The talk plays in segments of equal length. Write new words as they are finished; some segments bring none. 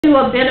do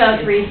a bit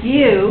of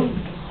review.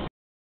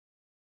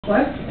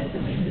 What?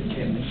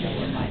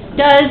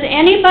 Does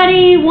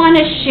anybody want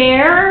to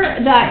share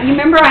that? You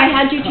remember I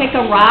had you take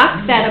a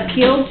rock that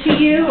appealed to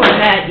you or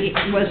that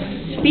was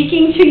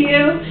speaking to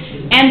you?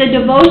 And the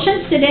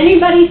devotions, did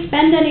anybody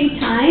spend any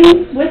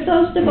time with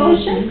those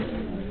devotions?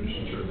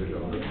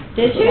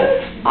 Did you?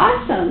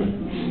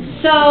 Awesome.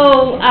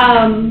 So,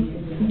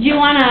 do you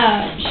want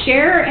to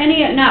share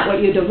any, not what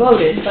you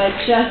devoted, but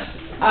just,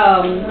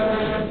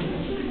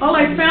 Well,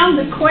 I found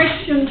the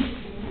questions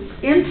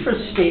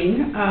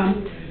interesting,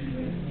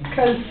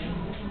 because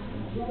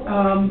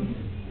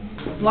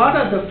a lot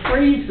of the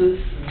phrases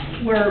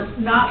were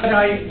not that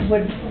I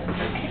would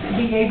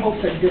be able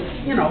to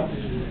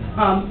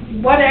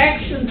what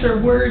actions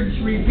or words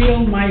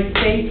reveal my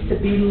faith to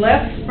be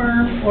less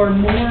firm or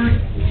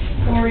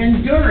more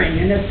enduring?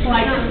 And it's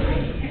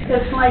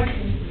like,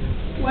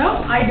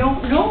 well, I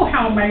don't know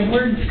how my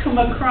words come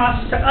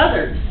across to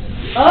others.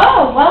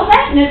 oh, well,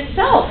 that in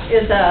itself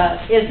is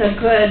a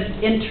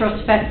good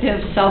introspective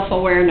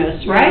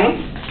self-awareness, right?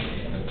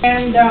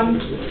 And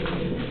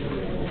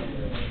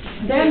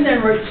then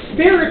there was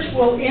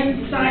spiritual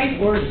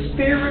insight or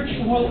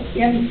spiritual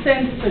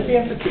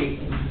insensitivity.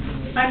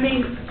 I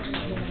mean,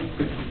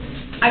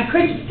 I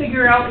couldn't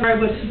figure out where I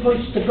was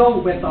supposed to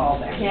go with all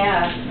that.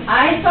 Yeah,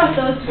 I thought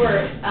those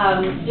were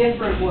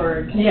different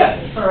words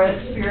Yes. for a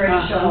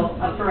spiritual,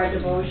 for a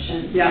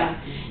devotion. Yeah.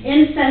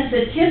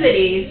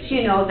 Insensitivities,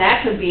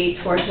 that could be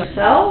towards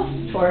ourselves,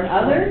 toward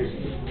others,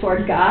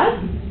 toward God.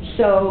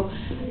 So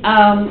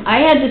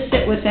I had to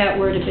sit with that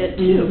word a bit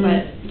too. Mm-hmm.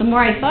 But the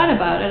more I thought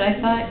about it, I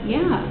thought,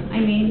 yeah, I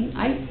mean,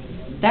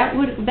 that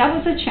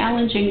was a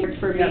challenging word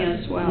for me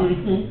as well.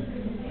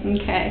 Mm-hmm.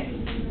 Okay.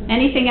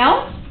 Anything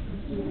else?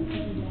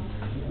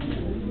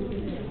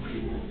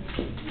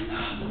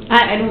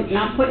 I'm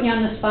not putting you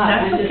on the spot.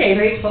 That's I'm just okay.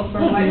 grateful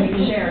for what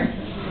you shared.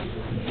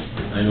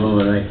 I know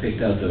when I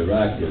picked out the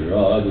rock, they were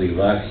all ugly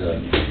rocks. I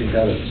picked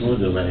out a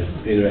smooth one, I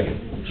figured I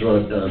could throw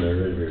it down the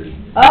river.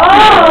 Oh,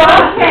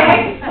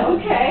 okay.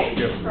 Okay.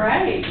 Yep.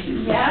 Right.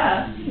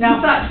 Yeah. Now,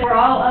 You thought they were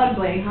all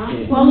ugly, huh?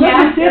 Well, look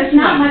yeah, at this there's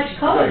not one. much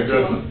color to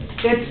them.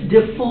 it's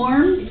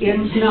deformed,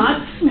 it's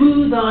not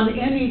smooth on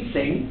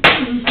anything.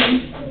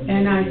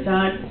 And I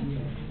thought,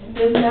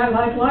 Isn't that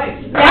like life?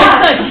 Yeah.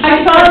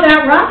 I saw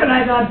that rock and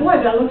I thought,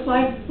 boy, that looks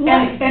like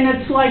life. and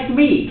it's like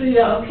me.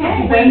 Yeah.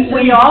 Okay.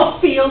 We all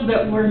feel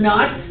that we're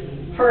not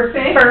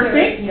Perfect.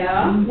 perfect.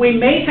 Yeah. We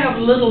may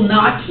have little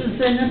notches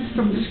in us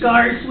from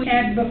scars we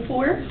had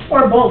before.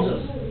 Or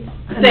bulges.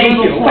 Thank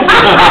you.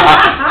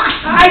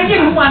 I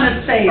didn't want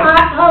to say it.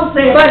 I'll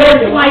say it. But for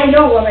it's you. like, I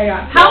know what I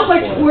got. How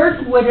much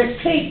work would it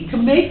take to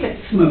make it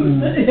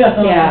smooth?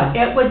 Yeah.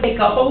 It would take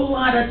a whole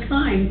lot of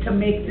time to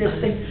make this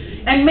thing.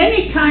 And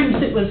many times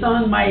it was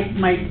on my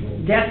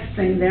desk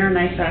thing there, and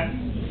I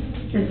thought,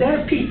 is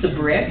that a piece of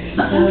brick?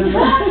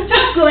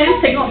 Just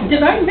glancing,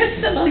 did I miss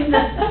something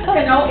that,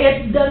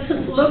 it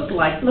doesn't look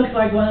like. Looks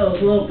like one of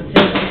those little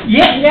potatoes.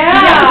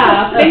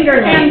 Yeah,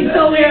 fingernails. And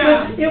so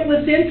it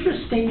was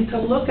interesting to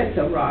look at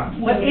the rock.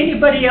 Would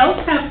anybody else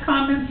have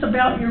comments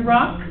about your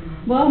rock?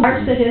 Well,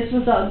 Mark said his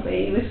was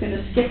ugly. He was going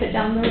to skip it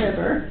down the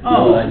river.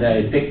 Oh, and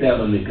I picked that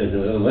one because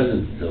it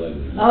wasn't so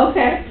ugly.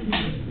 Okay.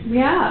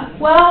 Yeah.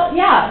 Well,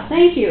 yeah,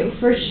 thank you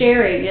for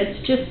sharing.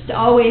 It's just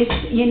always,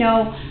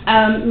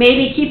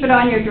 maybe keep it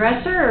on your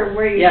dresser or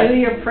where you Yes. do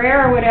your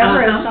prayer or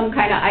whatever as Uh-huh. some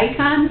kind of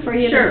icon for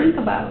you Sure. to think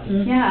about.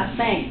 Mhm. Yeah,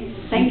 thanks.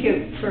 Thank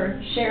you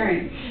for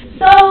sharing.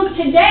 So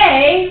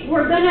today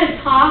we're going to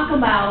talk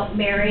about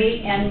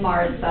Mary and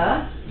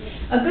Martha.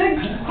 A good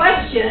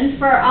question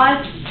for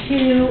us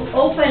to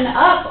open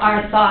up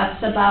our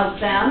thoughts about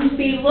them,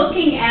 be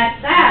looking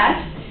at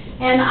that,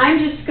 and I'm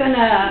just going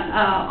to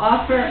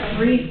offer a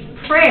brief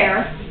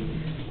prayer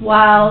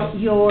while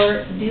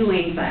you're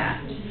doing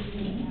that.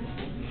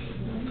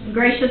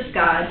 Gracious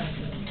God,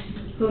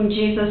 whom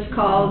Jesus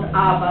called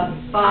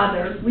Abba,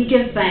 Father, we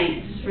give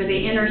thanks for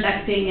the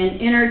intersecting and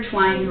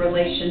intertwined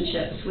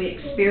relationships we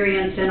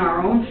experience in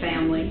our own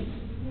family.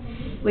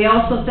 We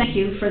also thank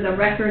you for the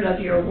record of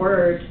your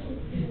word,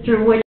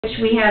 through which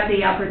we have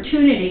the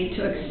opportunity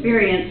to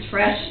experience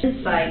fresh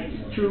insights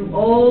through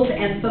old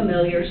and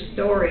familiar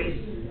stories.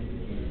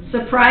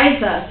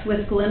 Surprise us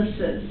with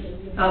glimpses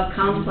of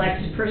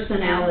complex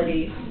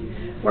personalities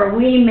where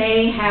we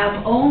may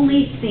have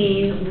only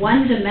seen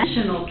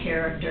one-dimensional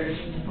characters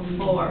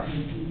before.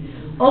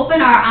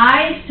 Open our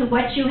eyes to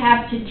what you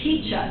have to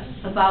teach us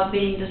about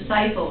being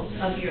disciples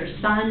of your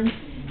Son,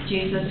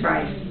 Jesus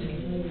Christ.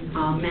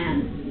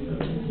 Amen.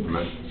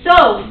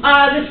 So,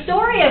 the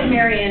story of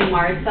Mary and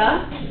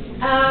Martha,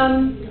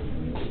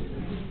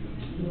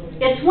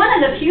 it's one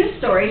of the few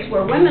stories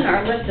where women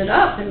are lifted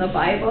up in the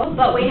Bible,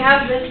 but we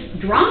have this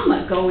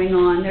drama going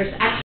on. There's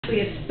actually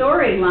a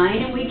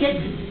storyline, and we get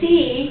to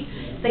see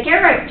the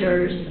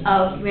characters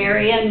of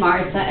Mary and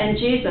Martha and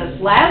Jesus.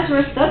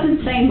 Lazarus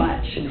doesn't say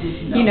much,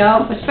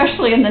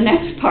 especially in the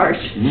next part,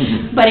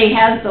 but he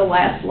has the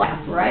last laugh,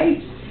 right?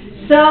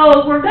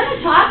 So we're going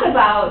to talk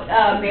about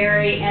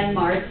Mary and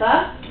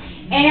Martha,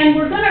 and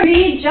we're going to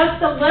read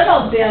just a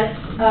little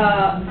bit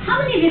how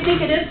many of you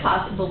think it is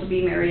possible to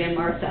be Mary and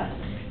Martha?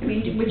 I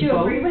mean, would you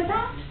agree with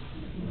that?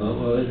 What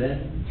was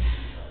that?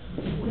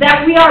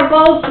 That we are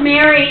both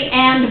Mary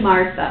and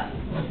Martha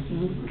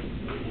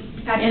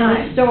At in the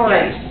times.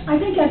 story. Yes. I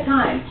think at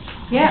times.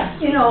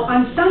 Yes. You know,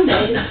 on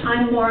Sundays,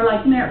 I'm more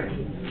like Mary.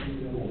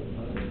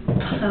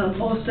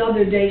 Most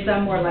other days,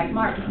 I'm more like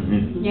Martha.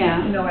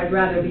 Yeah. You know, I'd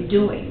rather be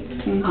doing.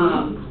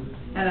 Mhm.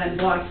 And I'm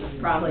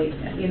probably,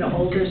 you know,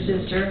 older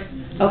sister.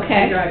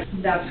 Okay.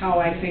 That's how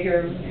I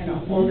figure, you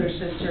know, older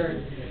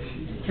sister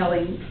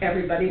telling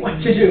everybody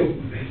what to do,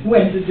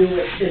 when to do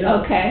it, you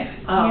know. Okay.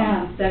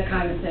 Yeah. That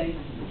kind of thing.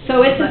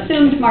 So it's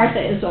assumed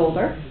Martha is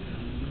older.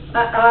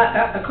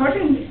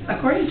 According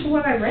to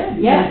what I read.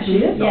 Yeah. She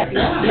is. Yeah.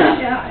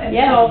 Yeah. And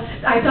Yeah. so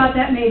I thought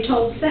that made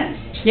total sense.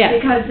 Yeah.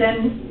 Because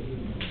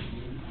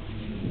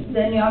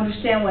then you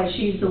understand why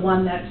she's the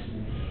one that's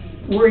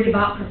worried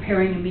about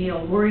preparing a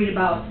meal, worried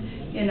about,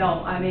 you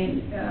know, I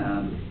mean,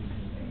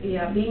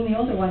 being the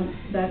older one,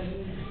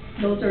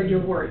 those are your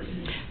words.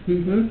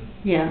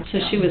 Yeah, so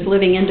she was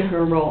living into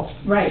her role.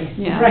 Right.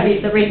 Yeah.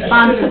 Right. The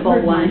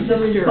responsible one. The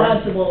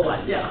responsible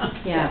one, yeah.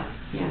 Yeah,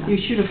 yeah. You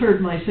should have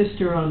heard my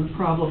sister on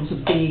problems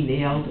of being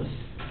the eldest.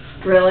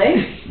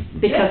 Really?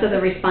 Because of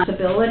the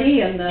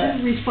responsibility and the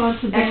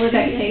Responsibility.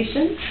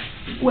 expectations?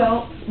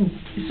 Well,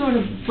 sort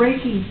of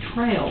breaking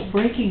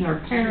our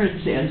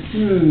parents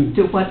in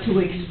to what to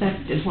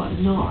expect and what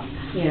not.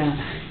 Yeah,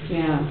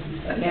 yeah,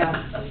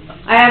 yeah.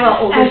 I have an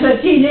older As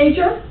a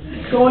teenager,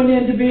 going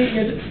into being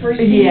your first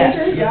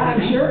teenager, Yes. yeah,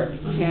 I'm sure.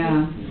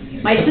 Yeah.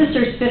 My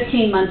sister's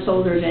 15 months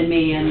older than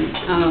me,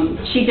 and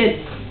she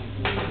did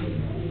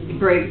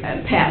great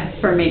path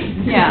for me.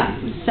 Yeah.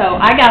 So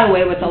I got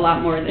away with a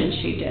lot more than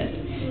she did.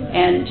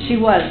 And she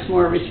was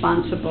more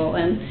responsible,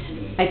 and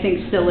I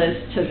think still is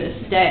to this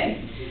day.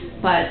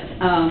 But,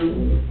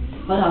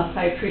 well,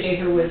 I appreciate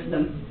her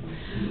wisdom.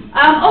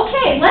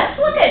 Okay, let's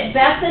look at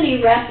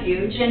Bethany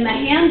Refuge in the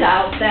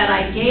handout that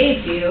I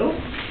gave you.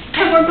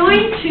 And we're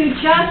going to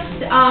just,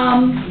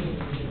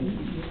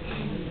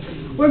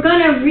 we're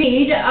going to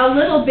read a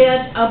little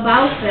bit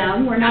about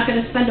them. We're not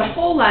going to spend a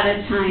whole lot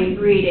of time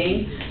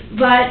reading.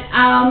 But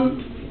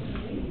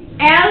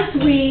as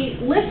we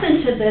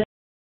listen to this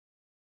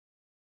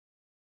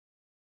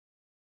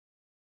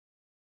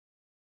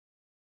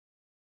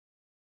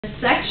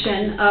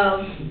section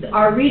of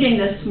our reading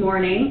this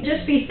morning,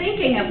 just be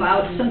thinking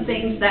about some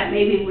things that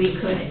maybe we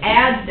could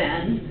add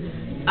then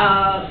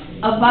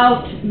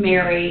about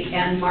Mary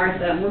and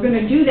Martha. We're going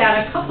to do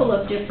that a couple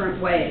of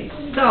different ways.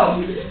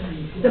 So,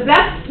 the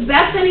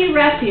Bethany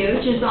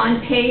Refuge is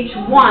on page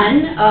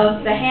 1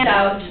 of the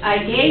handout I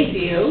gave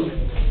you,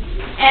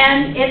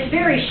 and it's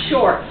very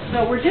short,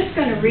 so we're just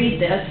going to read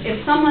this.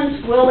 If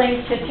someone's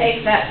willing to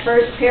take that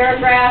first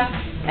paragraph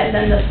and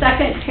then the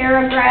second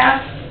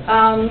paragraph,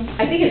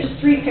 I think it's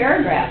just 3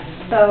 paragraphs,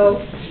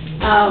 so,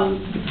 I've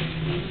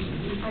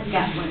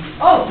got one.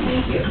 Oh,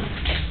 thank you.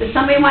 Does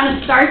somebody want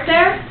to start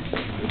there?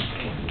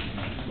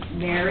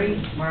 Mary,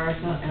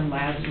 Martha, and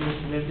Lazarus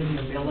lived in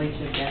the village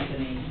of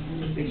Bethany,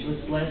 which was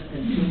less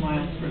than 2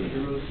 miles from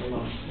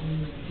Jerusalem.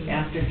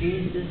 After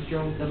Jesus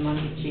drove the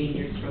money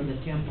changers from the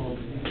temple,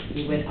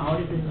 he went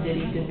out of the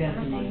city to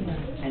Bethany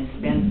and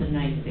spent the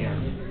night there.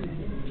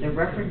 The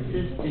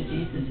references to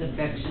Jesus'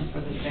 affection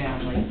for the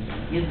family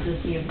gives us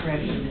the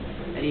impression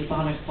that he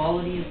found a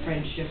quality of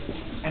friendship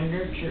and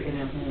nurture in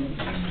their home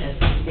that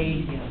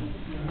sustained him.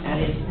 That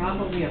is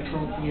probably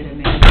appropriate to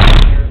imagine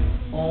their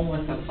home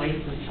was a place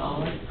of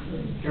solace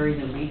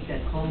during the week that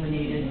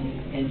culminated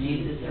in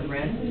Jesus'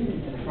 arrest,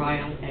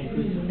 trial, and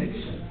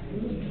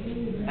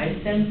crucifixion.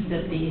 I sense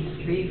that these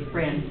 3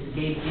 friends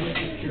gave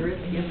Jesus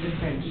purest gift of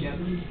friendship,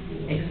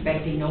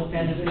 expecting no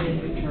benefit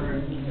in return,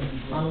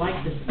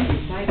 unlike the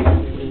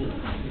disciples who,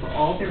 for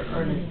all their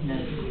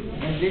earnestness,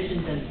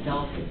 envisioned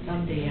themselves as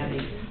someday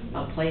having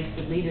a place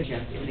of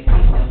leadership in the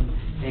kingdom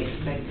they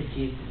expected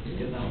Jesus to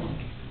develop.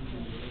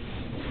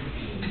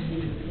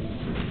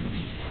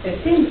 It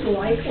seems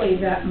likely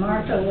that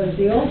Martha was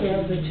the older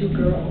of the 2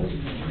 girls,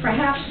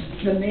 perhaps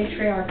the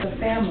matriarch of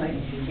family.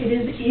 It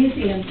is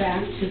easy, in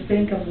fact, to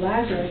think of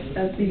Lazarus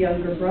as the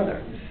younger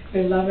brother,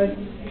 beloved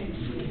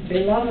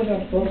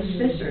of both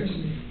sisters,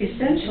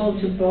 essential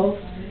to both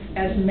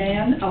as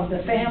man of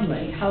the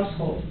family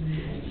household.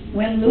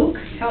 When Luke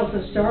tells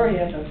the story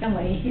of the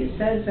family, he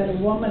says that a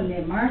woman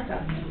named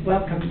Martha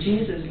welcomed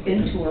Jesus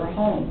into her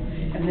home,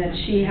 and that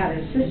she had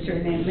a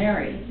sister named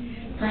Mary.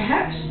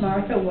 Perhaps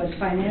Martha was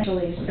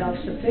financially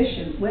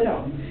self-sufficient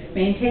widow,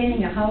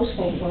 maintaining a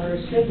household for her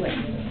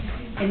siblings.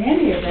 In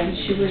any event,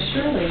 she was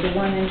surely the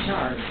one in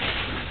charge.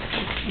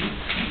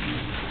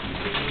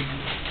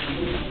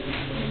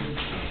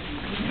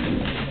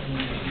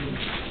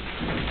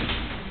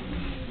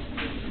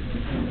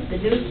 The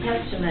New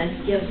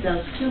Testament gives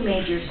us 2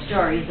 major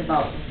stories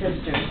about the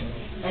sisters,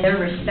 and their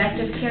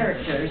respective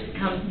characters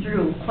come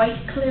through quite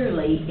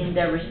clearly in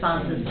their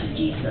responses to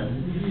Jesus.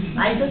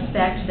 I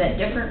suspect that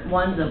different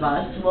ones of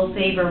us will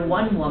favor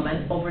one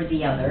woman over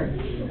the other,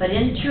 but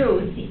in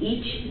truth,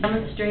 each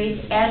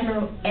demonstrates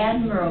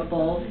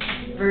admirable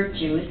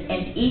virtues,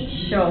 and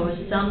each shows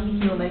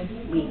some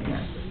human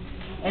weakness.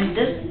 And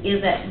this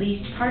is at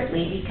least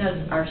partly because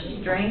our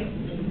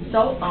strengths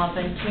so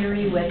often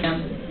carry with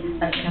them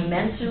a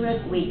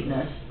commensurate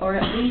weakness, or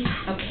at least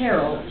a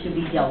peril to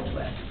be dealt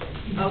with.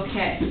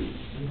 Okay.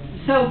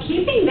 So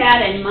keeping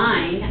that in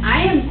mind,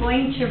 I am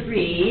going to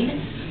read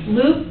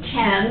Luke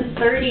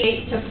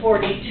 10:38 to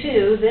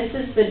 42. This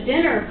is the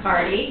dinner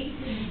party.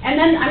 And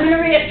then I'm going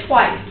to read it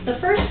twice. The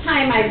first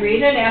time I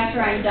read it,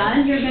 after I'm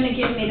done, you're going to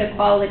give me the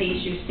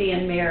qualities you see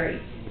in Mary.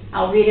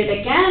 I'll read it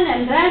again,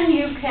 and then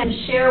you can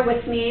share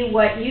with me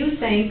what you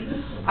think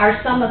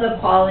are some of the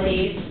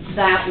qualities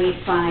that we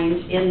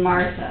find in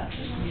Martha.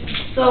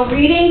 So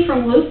reading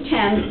from Luke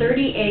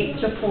 10:38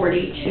 to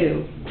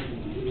 42.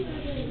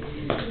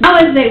 Now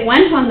as they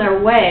went on their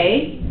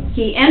way,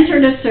 he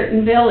entered a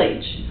certain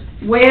village,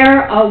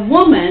 where a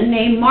woman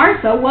named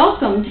Martha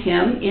welcomed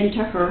him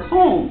into her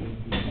home.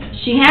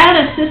 She had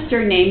a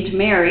sister named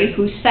Mary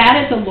who sat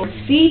at the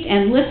Lord's feet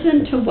and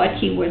listened to what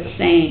he was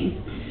saying.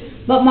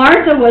 But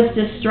Martha was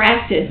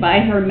distracted by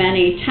her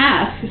many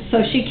tasks,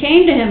 so she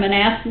came to him and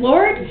asked,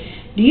 "Lord,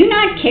 do you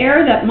not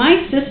care that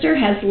my sister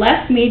has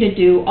left me to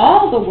do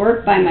all the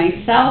work by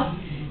myself?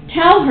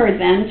 Tell her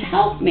then to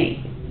help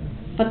me."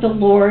 But the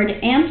Lord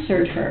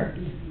answered her,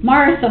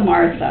 "Martha,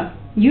 Martha,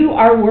 you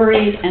are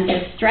worried and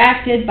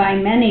distracted by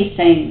many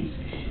things.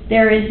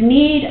 There is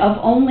need of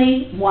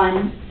only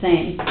one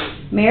thing.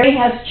 Mary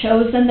has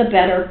chosen the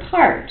better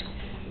part,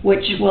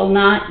 which will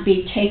not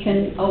be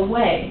taken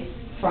away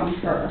from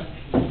her."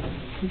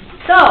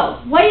 So,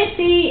 what do you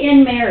see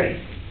in Mary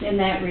in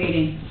that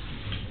reading?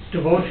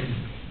 Devotion.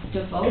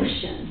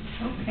 Devotion.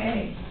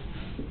 Okay.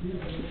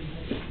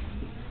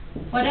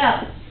 What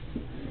else?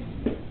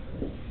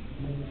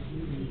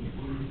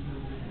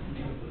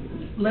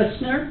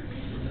 Listener?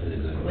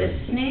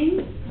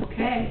 Listening.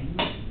 Okay.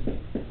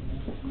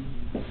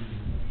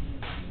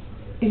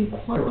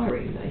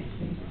 Inquiring, I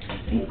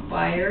think.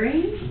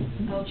 Inquiring.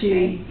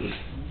 Okay.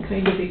 She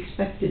kind of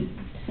expected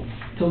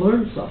to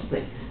learn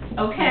something.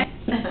 Okay.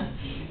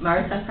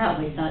 Martha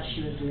probably thought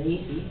she was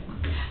lazy.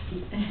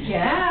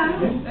 Yeah.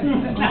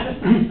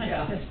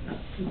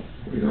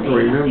 You got to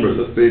remember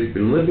that they've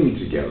been living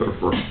together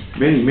for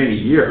many, many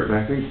years.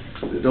 I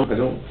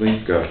don't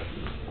think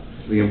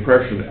the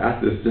impression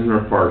at this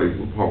dinner party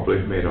would probably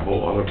have made a whole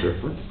lot of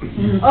difference.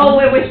 Oh,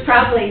 it was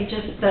probably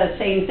just the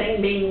same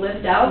thing being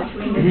lived out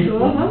between the two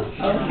of them?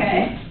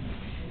 Okay.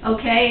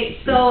 Okay,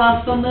 so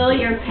a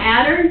familiar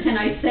pattern, can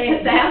I say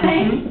it that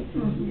way?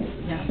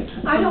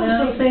 I'd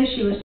also say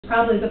she was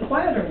probably the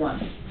quieter one.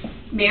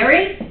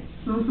 Mary?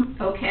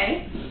 Mm-hmm.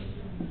 Okay.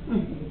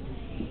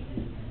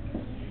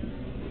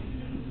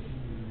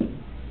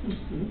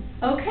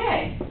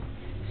 Okay.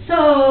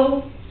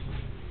 So,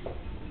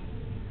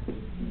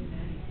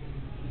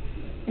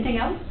 anything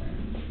else?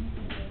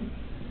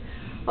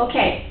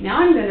 Okay, now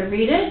I'm going to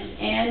read it,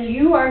 and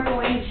you are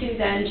going to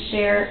then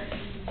share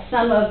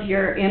some of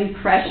your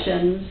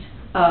impressions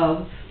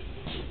of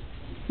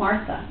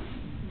Martha.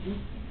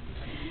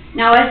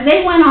 Now, as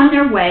they went on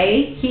their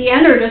way, he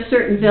entered a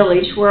certain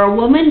village where a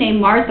woman named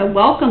Martha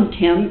welcomed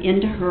him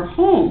into her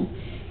home.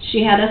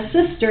 She had a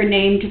sister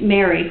named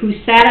Mary who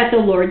sat at the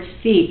Lord's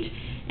feet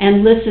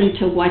and listened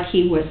to what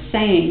he was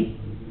saying.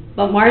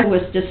 But Martha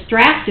was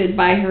distracted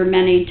by her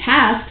many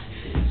tasks,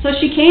 so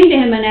she came to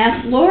him and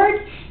asked, "Lord,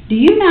 do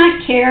you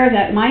not care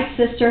that my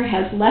sister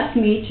has left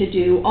me to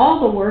do all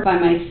the work by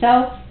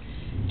myself?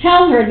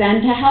 Tell her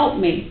then to help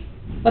me."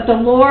 But the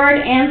Lord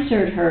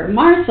answered her,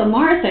 "Martha,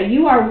 Martha,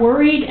 you are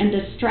worried and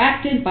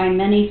distracted by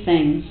many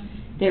things.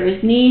 There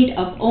is need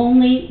of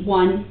only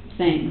one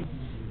thing.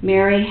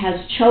 Mary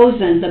has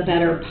chosen the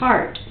better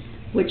part,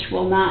 which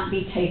will not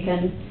be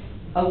taken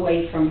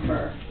away from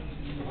her."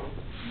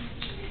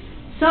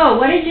 So,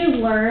 what did you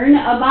learn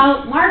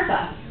about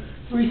Martha?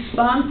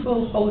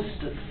 Responsible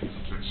hostess.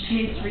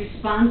 She's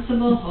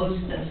responsible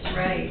hostess,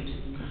 right?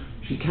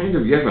 She kind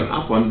of given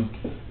up on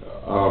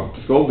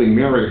scolding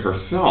Mary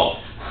herself.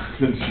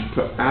 And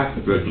she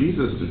asked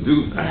Jesus to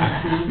do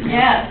that.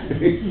 Yes.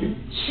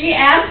 She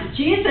asked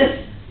Jesus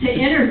to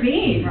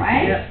intervene,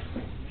 right? Yeah.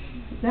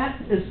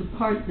 That is the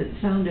part that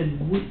sounded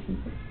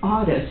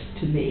oddest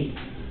to me.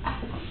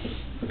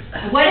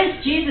 What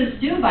does Jesus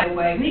do, by the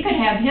way? We could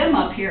have him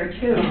up here,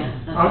 too.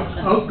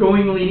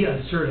 Outgoingly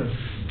assertive.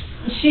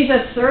 She's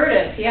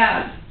assertive,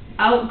 yeah.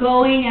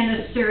 Outgoing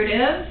and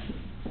assertive.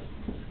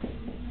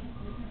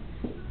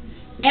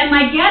 And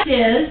my guess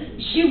is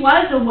she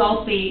was a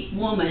wealthy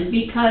woman,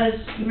 because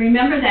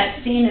remember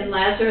that scene in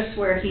Lazarus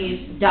where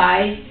he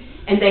died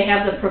and they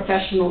have the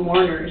professional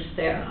mourners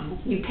there.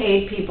 You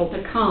paid people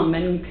to come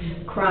and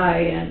cry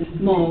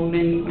and moan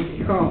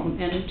and groan,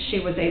 and she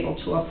was able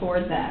to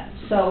afford that.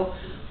 So,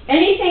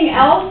 anything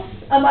else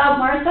about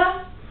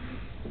Martha?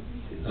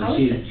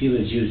 She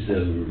was used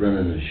to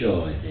running the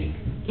show, I think.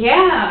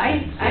 Yeah,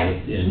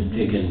 And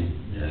taking,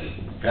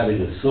 probably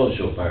the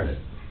social part of,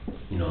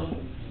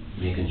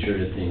 making sure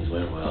that things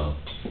went well.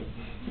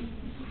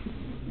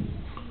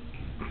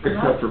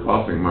 Except for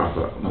bossing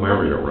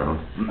Mary around.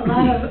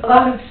 A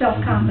lot of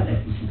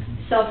self-confidence.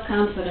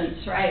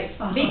 self-confidence, right?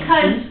 Uh-huh.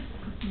 Because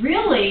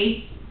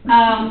really,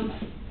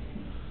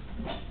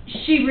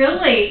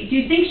 do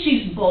you think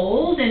she's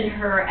bold in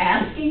her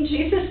asking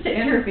Jesus to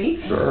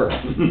intervene? Sure.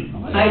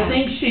 I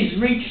think she's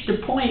reached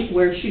a point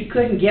where she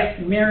couldn't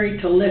get Mary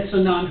to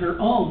listen on her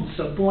own,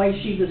 so boy,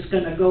 she was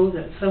gonna go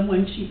that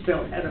someone she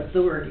felt had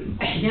authority.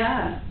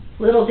 Yeah,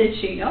 little did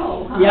she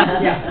know, huh?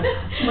 Yeah.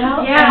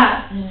 Well,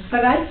 Yeah.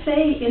 but I'd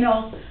say,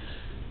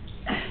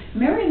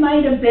 Mary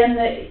might have been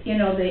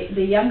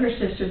the younger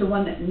sister, the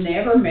one that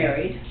never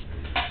married.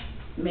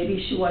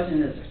 Maybe she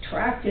wasn't as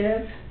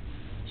attractive.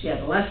 She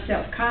had less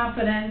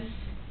self-confidence.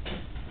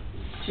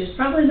 She was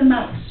probably the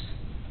mouse.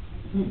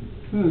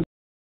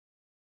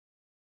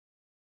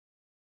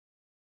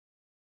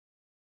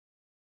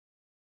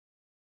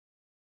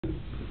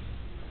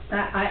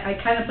 I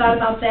kind of thought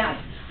about that.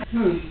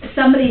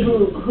 Somebody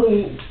who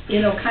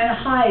kind of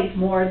hides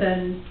more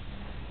than,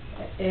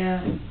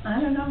 I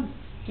don't know.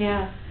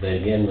 Yeah. But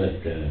again,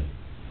 with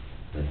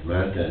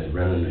Martha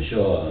running the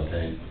show all the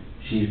time,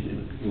 she's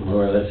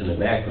more or less in the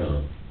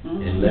background,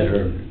 and let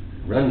her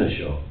run the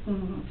show.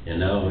 Mm-hmm. And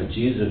now with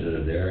Jesus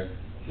is there,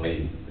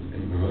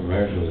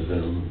 Martha was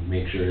gonna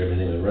make sure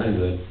everything would run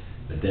good,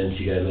 but then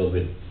she got a little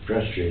bit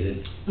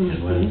frustrated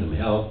and wanted some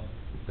help,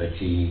 but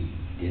she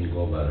didn't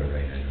go about it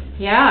right, I don't know.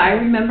 Yeah, I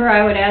remember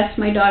I would ask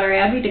my daughter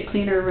Abby to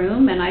clean her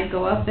room, and I'd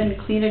go up and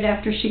clean it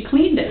after she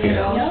cleaned it, you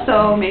know? Yeah.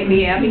 So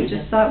maybe Abby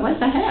just thought, what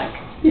the heck,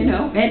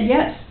 and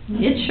yes,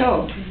 it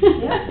showed.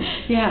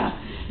 Yeah.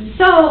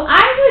 So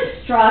I was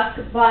struck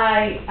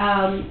by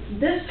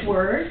this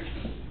word.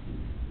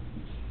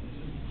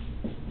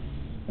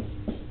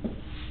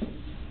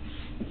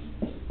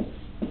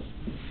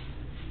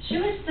 She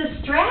was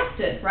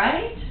distracted,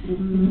 right?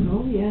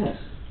 Oh, yes.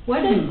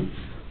 What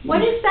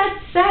does that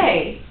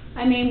say?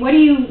 I mean, what do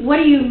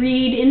you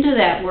read into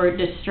that word,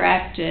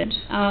 distracted?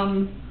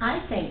 I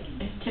think,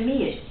 to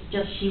me, it's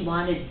just she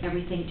wanted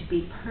everything to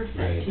be perfect.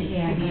 Right.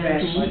 And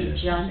Exactly.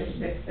 she just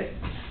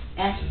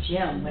asked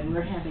Jim when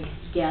we're having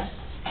guests.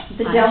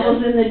 The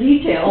devil's in the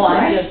details, Oh,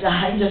 right?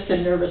 I'm just a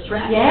nervous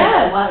wreck. Yes.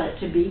 I want it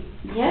to be.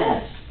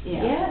 Yes.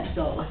 Yeah. Yes.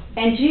 So,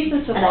 And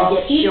Jesus of and I all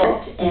get people.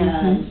 short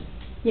and,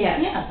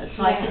 Yes. yeah,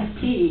 so I can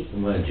see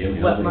Come on, Jim,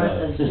 help what me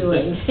Martha's out.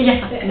 doing.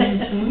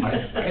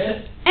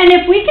 And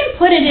if we can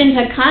put it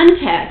into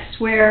context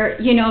where,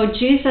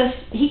 Jesus,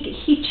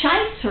 he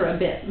chides her a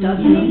bit,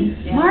 doesn't he?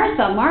 Yeah.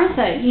 Martha,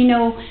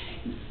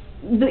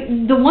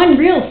 the one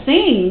real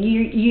thing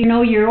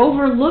you're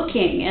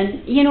overlooking,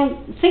 and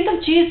think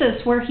of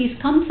Jesus where he's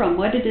come from.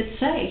 What did it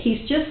say?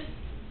 He's just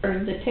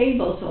turned the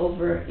tables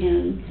over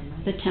in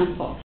the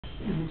temple.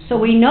 So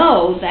we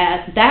know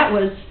that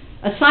was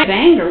a sign of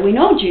anger. We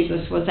know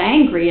Jesus was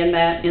angry in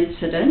that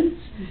incident,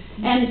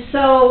 and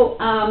so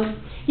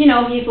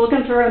he's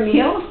looking for a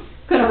meal,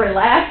 going to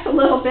relax a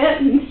little bit,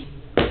 and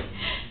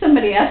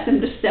somebody asked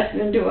him to step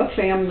into a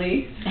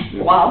family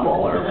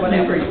squabble or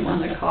whatever you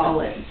want to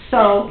call it.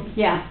 So,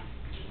 yeah.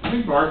 I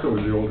think Martha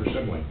was the older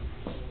sibling.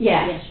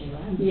 Yeah. Yes, she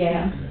was.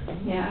 Yeah.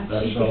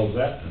 That solves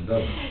that, and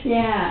doesn't it?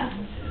 Yeah.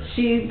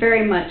 She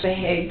very much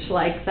behaved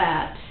like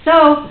that.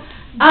 So,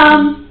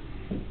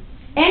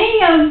 any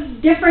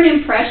of different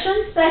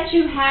impressions that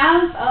you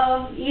have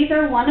of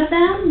either one of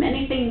them?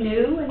 Anything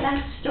new in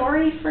that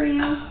story for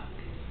you?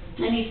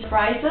 Any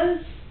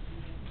surprises?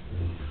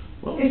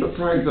 Well, I'm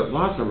surprised that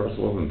Lazarus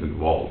wasn't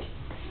involved.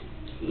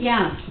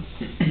 Yeah.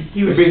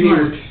 He was Maybe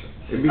smart.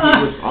 Maybe he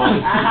was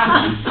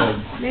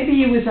on. Maybe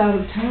he was out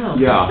of town.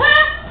 Yeah.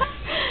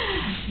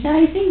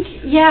 I think,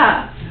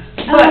 yeah.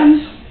 But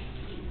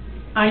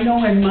I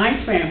know in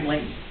my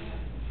family,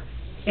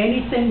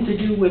 anything to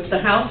do with the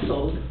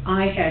household,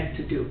 I had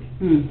to do.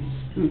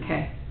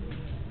 Okay.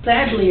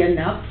 Sadly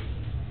enough,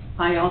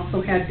 I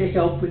also had to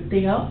help with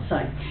the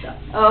outside stuff.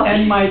 Oh.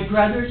 And my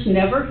brothers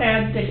never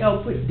had to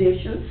help with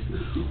dishes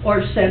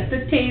or set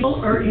the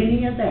table or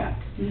any of that.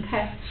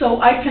 Okay.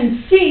 So I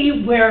can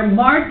see where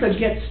Martha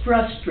gets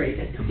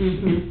frustrated.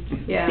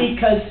 Yeah.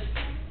 Because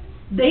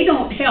they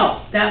don't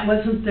help. That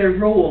wasn't their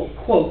role,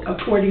 quote,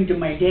 according to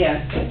my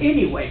dad. But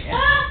anyway.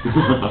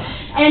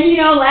 And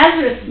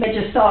Lazarus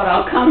just saw it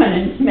all coming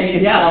and made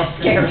himself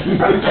scarce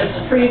from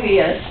his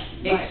previous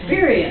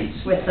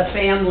experience with the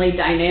family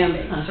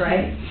dynamics,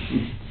 right?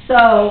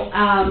 So,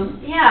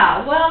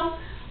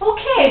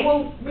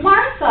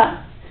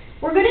 Martha,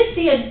 we're going to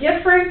see a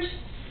different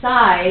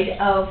side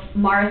of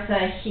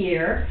Martha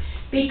here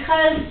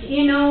because,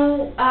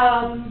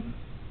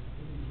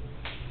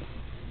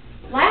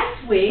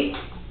 last week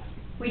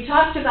we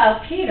talked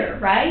about Peter,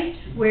 right?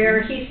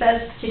 Where he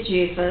says to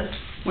Jesus,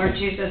 where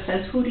Jesus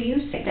says, "Who do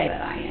you say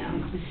that I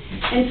am?"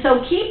 And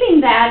so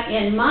keeping that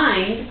in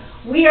mind,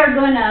 we are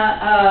going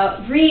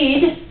to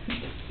read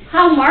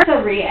how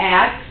Martha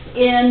reacts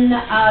in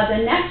the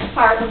next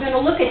part. We're going to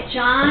look at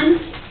John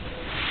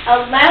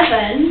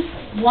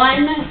 11,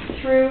 1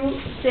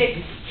 through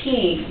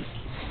 16.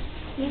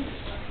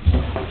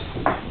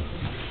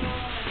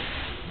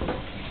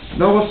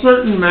 Now a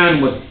certain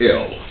man was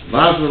ill,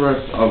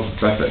 Lazarus of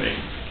Bethany,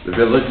 the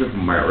village of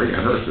Mary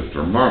and her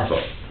sister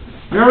Martha.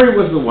 Mary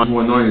was the one who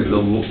anointed the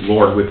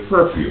Lord with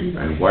perfume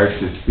and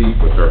wiped his feet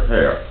with her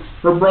hair.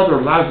 Her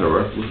brother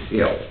Lazarus was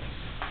ill.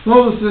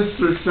 So the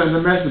sisters sent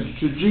a message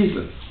to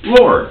Jesus,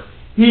 "Lord,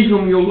 he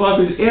whom you love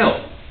is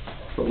ill."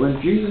 But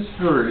when Jesus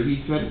heard it,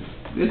 he said,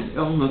 "This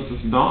illness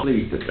does not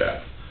lead to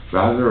death.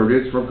 Rather,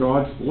 it is for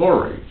God's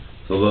glory,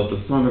 so that the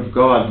Son of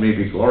God may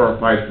be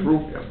glorified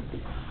through him."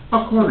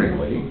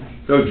 Accordingly,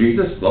 though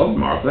Jesus loved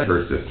Martha,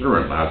 her sister,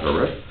 and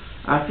Lazarus,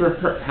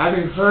 after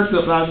having heard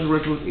that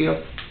Lazarus was ill,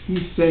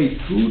 he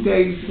stayed 2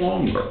 days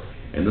longer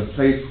in the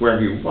place where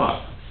he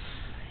was.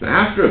 And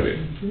after this,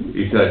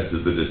 he said to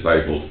the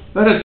disciples,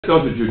 "Let us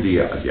go to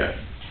Judea again."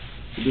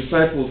 The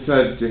disciples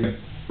said to him,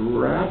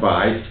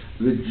 "Rabbi,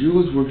 the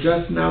Jews were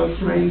just now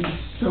trying to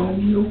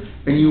stone you,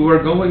 and you are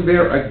going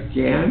there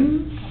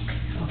again?"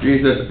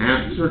 Jesus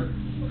answered,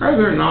 "Are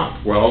there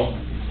not 12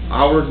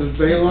 hours of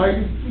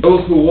daylight?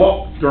 Those who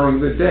walk during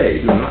the day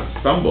do not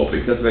stumble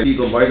because they see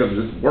the light of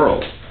this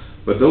world,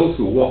 but those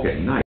who walk at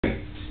night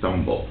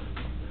stumble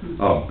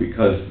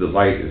because the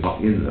light is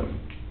not in them."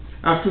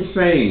 After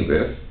saying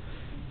this,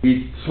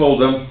 he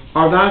told them,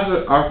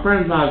 our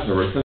friend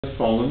Lazarus has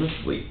fallen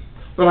asleep,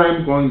 but I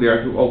am going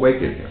there to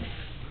awaken him."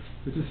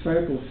 The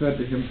disciples said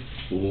to him,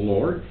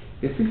 "Lord,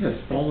 if he has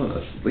fallen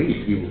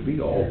asleep, he will be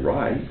all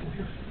right."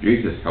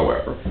 Jesus,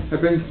 however,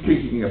 had been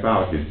speaking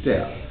about his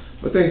death,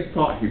 but they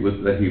thought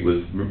that he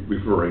was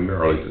referring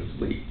merely to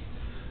sleep.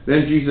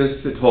 Then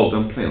Jesus told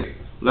them plainly,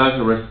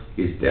 "Lazarus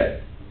is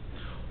dead.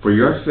 For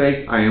your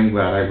sake I am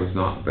glad I was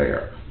not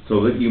there,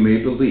 so that you may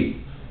believe.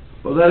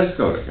 But let us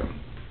go to him."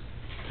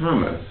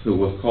 Thomas, who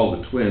was called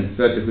the twin,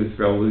 said to his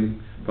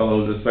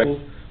fellow disciples,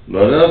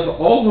 "Let us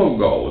also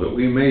go, that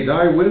we may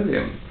die with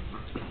him."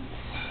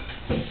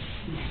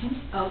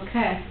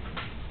 Okay.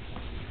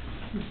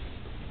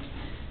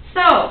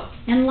 So,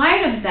 in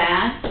light of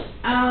that,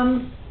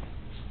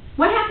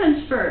 what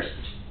happens first?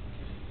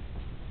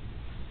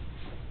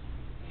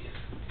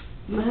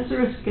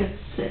 Lazarus gets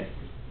sick,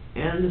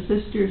 and the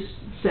sisters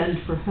send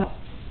for help.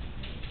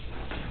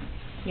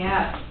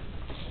 Yeah.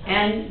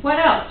 And what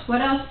else?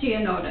 What else do you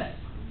notice?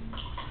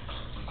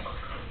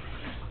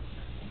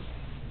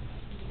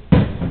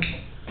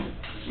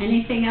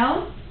 Anything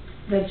else?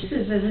 That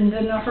Jesus isn't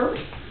in a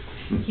hurry.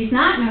 He's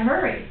not in a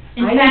hurry.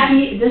 In I fact,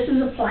 think this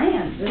is a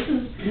plan. This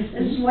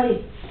is what he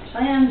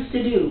plans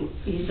to do.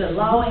 He's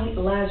allowing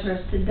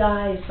Lazarus to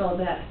die so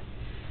that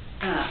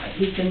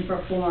he can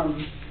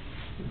perform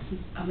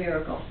a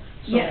miracle.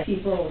 So Yes. that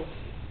people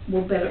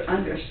will better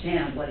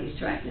understand what he's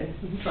trying to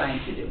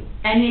do.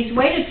 and he's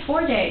waited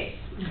 4 days.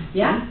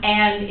 Yeah?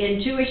 And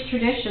in Jewish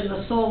tradition,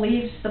 the soul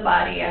leaves the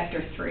body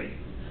after 3.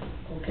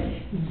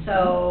 Okay.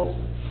 So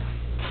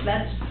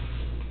that's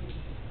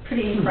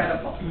pretty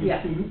incredible.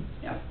 Yeah.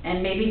 Yeah.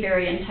 And maybe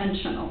very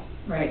intentional.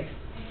 Right.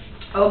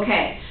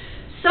 Okay,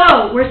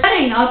 so we're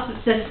setting up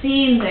the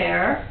scene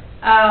there.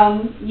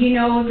 You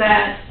know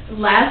that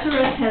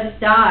Lazarus has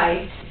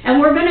died, and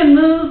we're going to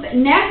move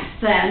next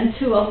then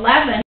to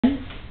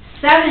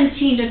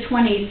 11:17 to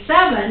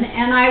 27,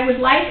 and I would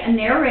like a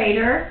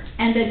narrator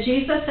and a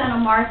Jesus and a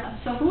Martha.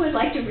 So who would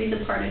like to read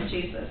the part of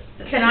Jesus?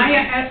 Can I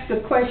ask a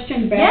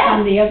question back Yes.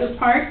 on the other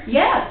part?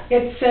 Yes.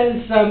 It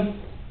says,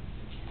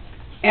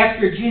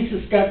 after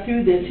Jesus got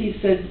through this, he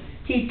said,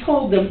 he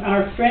told them,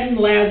 "Our friend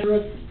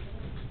Lazarus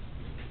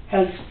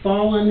has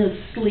fallen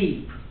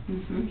asleep."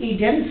 Mm-hmm. He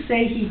didn't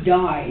say he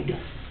died.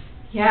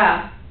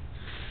 Yeah.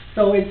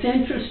 So it's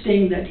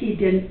interesting that he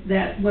didn't,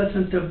 that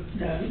wasn't the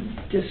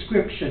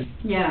description.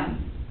 Yeah.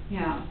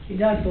 Yeah. He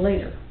does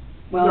later.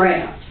 Well, Right.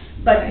 yeah.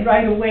 But Right.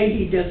 right away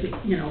he doesn't,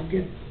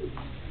 get,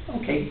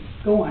 okay,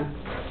 go on.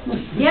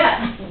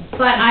 Yes,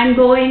 but I'm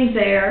going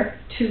there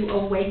to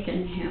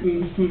awaken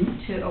him.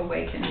 Mhm. To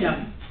awaken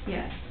him. Yeah.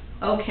 Yes.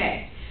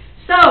 Okay.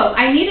 So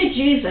I need a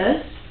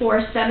Jesus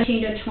for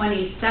 17 to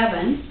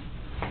 27.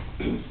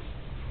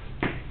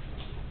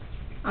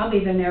 I'll be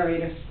the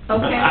narrator.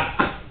 Okay.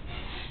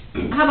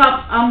 How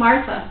about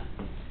Martha?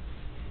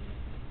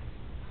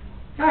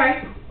 All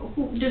right.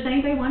 Does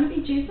anybody want to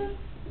be Jesus?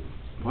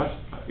 What?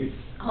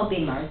 I'll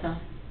be Martha.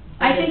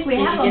 I think we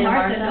Did have you a get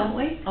Martha, don't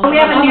we? Oh, We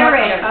have a I'm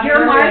narrator. a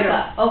You're narrator.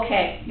 Martha.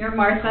 Okay, you're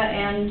Martha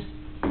and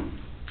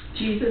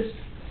Jesus,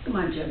 come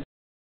on, Jim.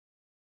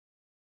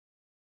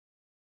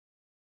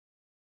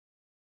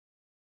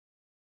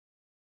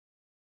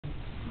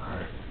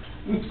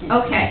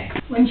 okay.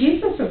 When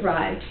Jesus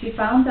arrived, he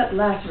found that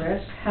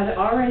Lazarus had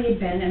already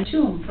been in the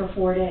tomb for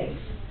 4 days.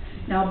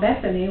 Now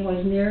Bethany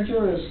was near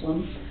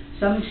Jerusalem,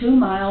 some 2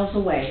 miles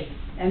away,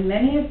 and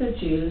many of the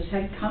Jews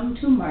had come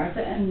to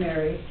Martha and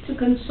Mary to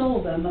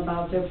console them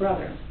about their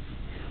brother.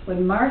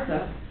 When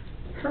Martha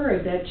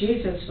heard that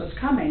Jesus was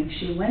coming,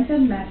 she went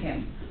and met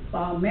him,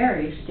 while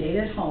Mary stayed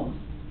at home.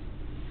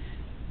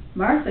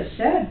 Martha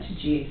said to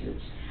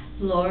Jesus,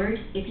 Lord,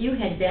 if you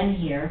had been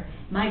here,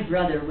 my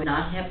brother would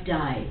not have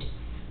died.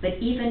 But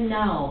even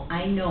now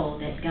I know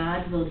that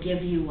God will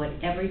give you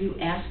whatever you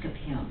ask of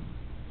him.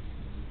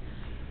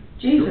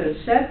 Jesus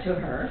said to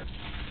her,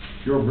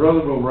 Your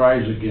brother will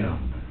rise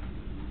again.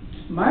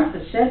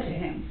 Martha said to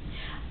him,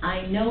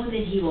 I know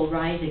that he will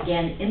rise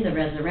again in the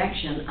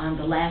resurrection on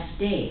the last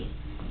day.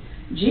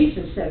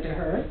 Jesus said to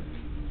her,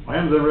 I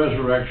am the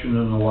resurrection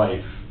and the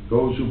life.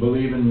 Those who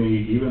believe in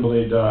me, even though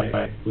they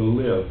die, will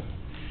live.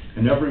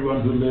 And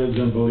everyone who lives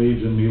and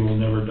believes in me will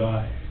never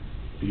die.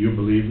 Do you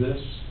believe this?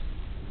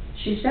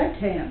 she said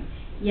to him,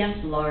 Yes,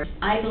 Lord,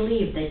 I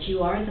believe that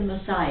you are the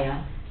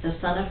Messiah, the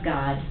Son of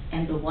God,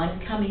 and the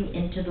one coming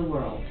into the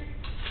world.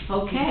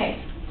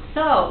 Okay,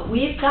 so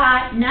we've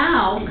got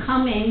now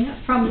coming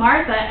from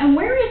Martha, and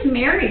where is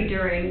Mary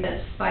during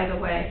this, by the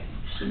way?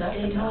 She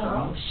stayed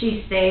home.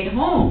 She stayed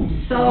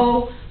home.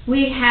 So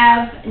we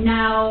have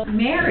now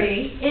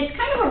Mary. It's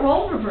kind of a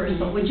role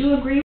reversal. Would you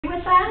agree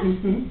with that?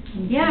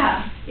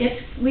 Yeah,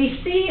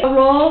 we see a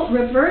role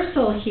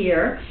reversal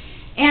here.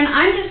 And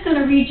I'm just going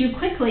to read you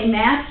quickly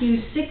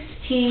Matthew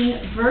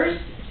 16, verse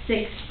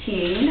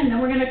 16, and then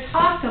we're going to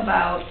talk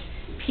about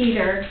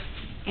Peter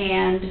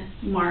and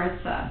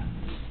Martha.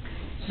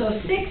 So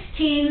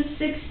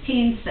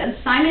 16:16 says,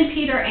 Simon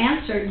Peter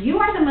answered, You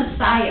are the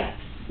Messiah,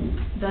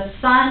 the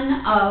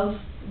Son of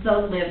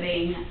the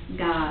living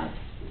God.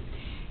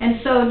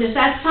 And so does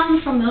that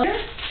sound familiar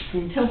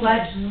to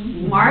what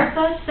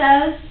Martha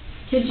says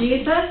to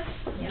Jesus?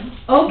 Yeah.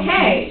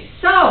 Okay,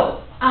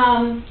 so,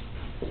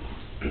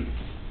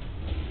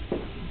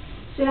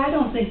 see, I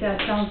don't think that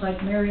sounds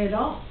like Mary at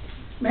all.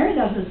 Mary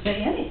doesn't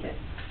say anything.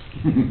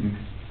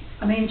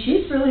 I mean,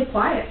 she's really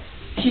quiet.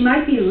 She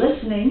might be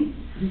listening.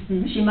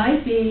 She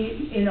might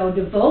be,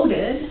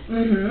 devoted.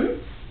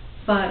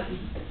 But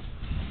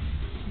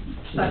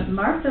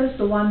Martha's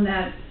the one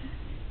that,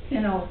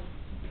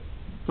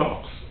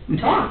 Talks.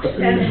 talks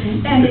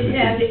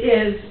and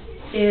is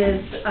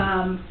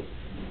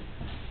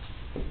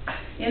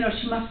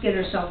she must get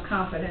herself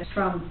confidence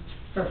from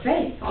her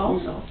faith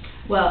also.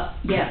 well,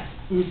 yes,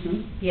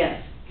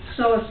 yes.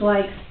 So it's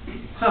like,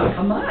 oh,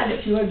 come on,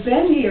 if you had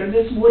been here,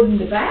 this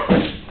wouldn't have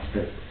happened.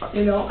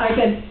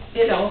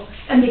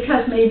 And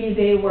because maybe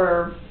it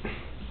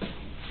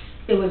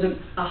was a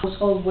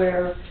household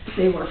where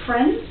they were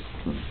friends,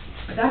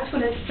 that's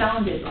what it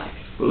sounded like.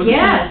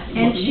 Yes,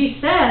 and she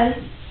says,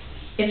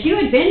 if you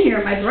had been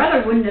here, my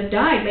brother wouldn't have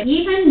died. But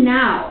even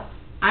now,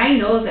 I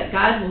know that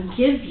God will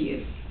give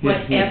you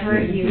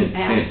whatever you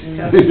ask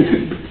of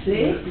Him.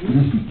 See?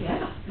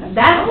 Yeah.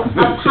 That's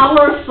a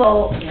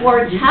powerful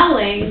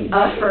foretelling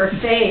of her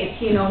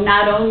faith,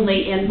 not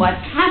only in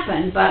what's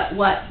happened, but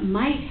what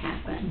might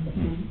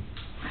happen.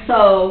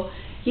 So,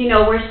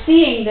 we're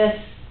seeing this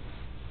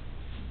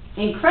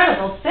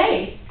incredible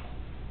faith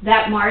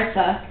that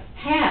Martha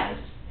has.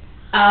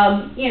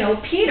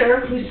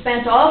 Peter, who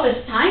spent all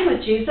this time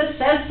with Jesus,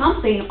 says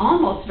something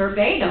almost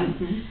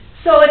verbatim.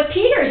 So if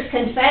Peter's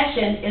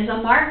confession is a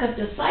mark of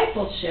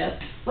discipleship,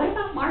 what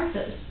about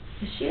Martha's?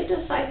 Is she a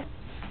disciple?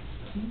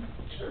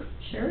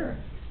 Sure.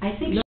 I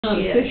think Not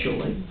she is.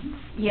 officially.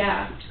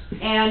 Yeah.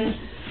 And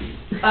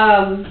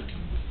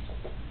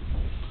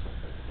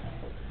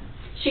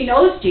she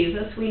knows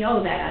Jesus, we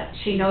know that.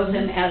 She knows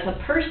Him as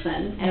a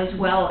person as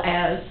well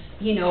as,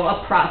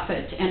 a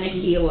prophet and a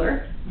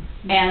healer.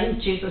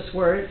 And Jesus'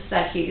 words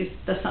that He's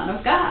the Son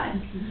of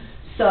God.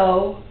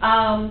 So,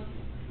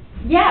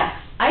 yes,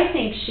 I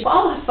think she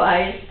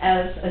qualifies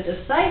as a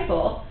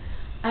disciple.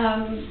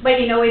 But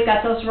we've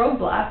got those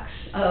roadblocks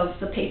of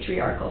the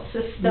patriarchal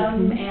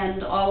system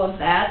and all of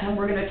that. And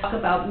we're going to talk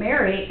about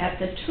Mary at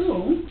the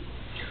tomb.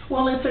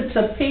 Well, if it's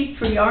a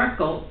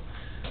patriarchal,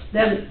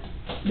 then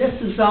this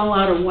is all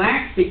out of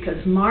whack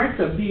because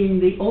Martha, being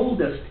the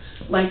oldest,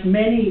 like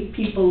many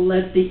people,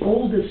 let the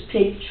oldest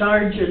take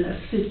charge in a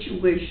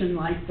situation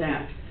like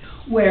that,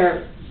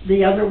 where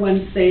the other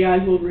ones say, I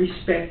will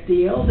respect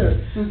the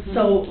elder.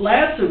 So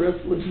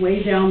Lazarus was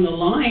way down the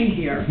line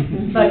here,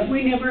 but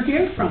we never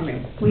hear from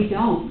him. We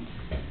don't.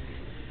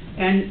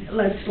 And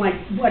it's like,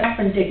 what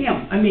happened to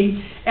him? I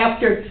mean,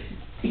 after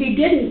he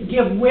didn't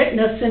give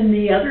witness in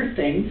the other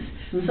things,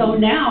 so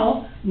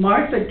now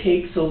Martha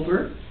takes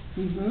over,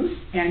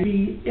 and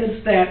he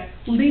is that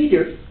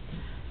leader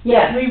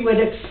that we would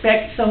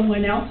expect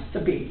someone else to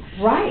be.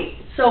 Right.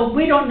 So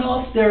we don't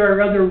know if there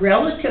are other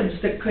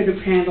relatives that could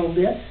have handled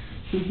this,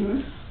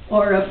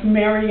 or if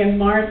Mary and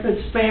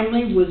Martha's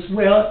family was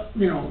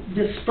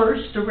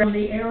dispersed around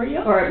the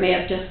area. Or it may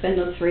have just been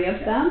the three of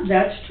them.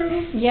 That's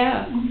true.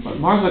 Yeah. But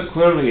Martha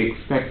clearly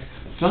expects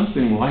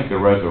something like a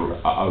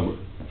revival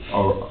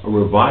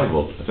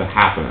to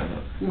happen in her.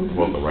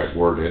 What the right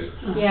word is.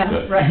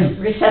 Yeah, Right.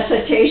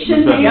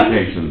 Resuscitation.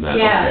 Resuscitation,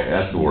 Yeah. Okay,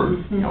 that's the word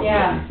I was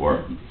looking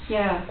for.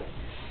 Yeah.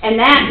 And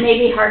that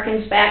maybe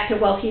harkens back to,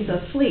 he's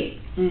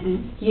asleep,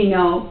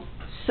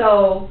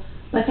 So,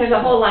 but there's a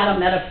whole lot of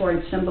metaphor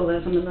and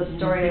symbolism in the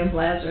story of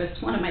Lazarus.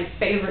 It's one of my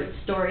favorite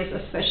stories,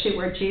 especially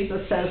where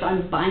Jesus says,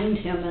 unbind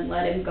him and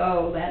let him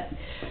go. That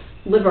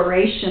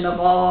liberation of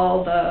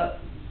all the,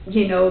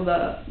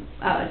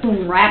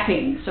 tomb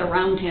wrappings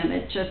around him.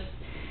 It's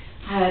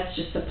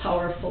just a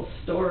powerful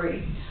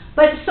story.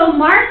 But so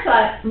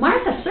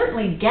Martha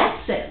certainly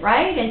gets it,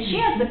 right? And she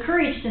has the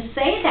courage to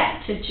say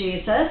that to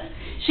Jesus.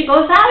 She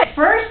goes out at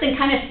first and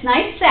kind of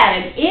snipes at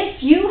him.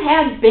 If you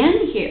had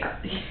been here,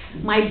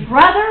 my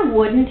brother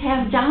wouldn't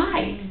have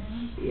died.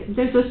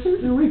 There's a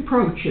certain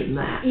reproach in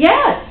that.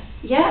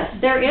 Yes,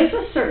 there is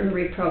a certain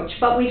reproach,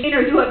 but we've seen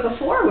her do it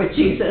before with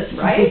Jesus,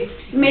 right?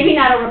 Maybe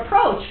not a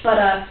reproach, but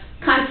a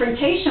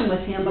confrontation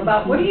with him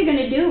about what are you going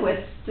to do with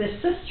this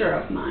sister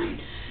of mine?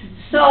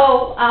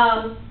 So,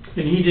 And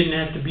he didn't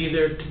have to be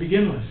there to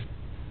begin with.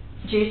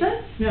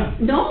 Jesus? Yeah.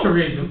 No. To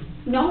raise him.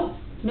 No.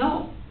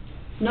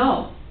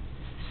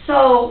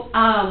 So,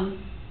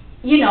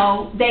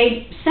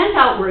 they sent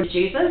out word to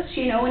Jesus,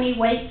 and he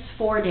waits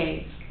 4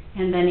 days,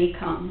 and then he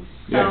comes.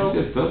 Yeah,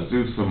 he just does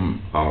do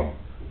some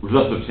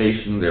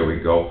resuscitation, there we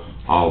go,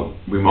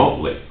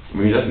 remotely. I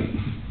mean, he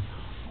doesn't,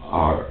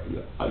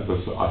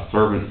 a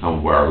servant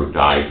somewhere who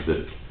dies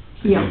that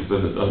he just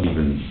doesn't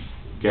even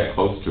get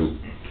close to.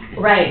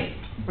 Right,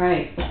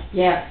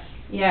 yeah.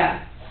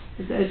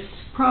 It's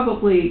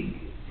probably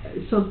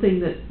something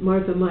that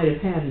Martha might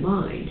have had in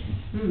mind.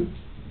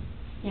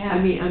 Yeah.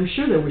 I mean, I'm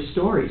sure there were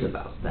stories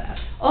about that.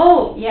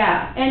 Oh,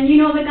 yeah. And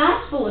the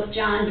Gospel of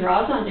John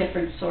draws on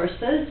different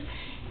sources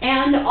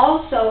and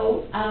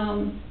also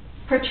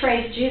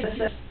portrays Jesus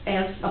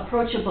as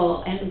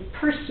approachable and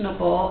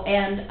personable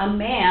and a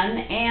man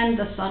and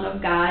the Son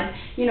of God.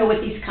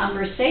 With these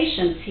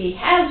conversations he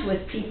has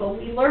with people,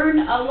 we learn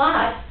a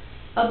lot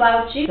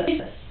about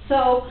Jesus.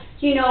 So,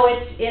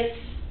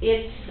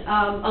 it's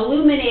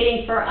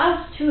illuminating for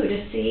us, too,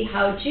 to see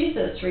how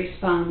Jesus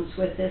responds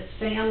with this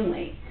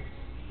family.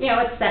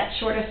 It's that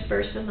shortest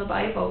verse in the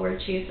Bible where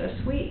Jesus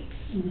weeps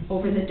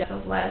over the death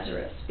of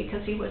Lazarus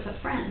because he was a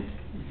friend.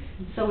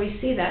 So we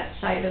see that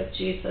side of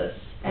Jesus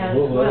as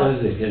well. What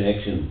was the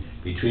connection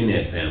between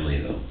that family,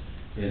 though?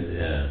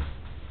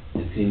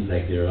 It seems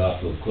like they're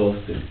awful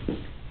close to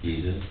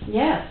Jesus.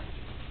 Yes.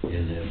 But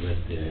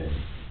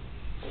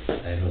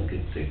I don't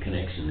get the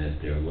connection that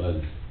there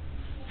was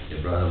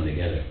that brought them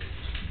together.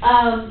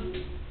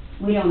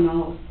 We don't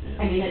know.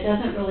 I mean, it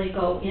doesn't really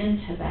go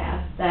into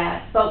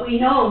that. But we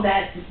know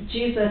that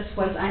Jesus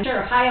was, I'm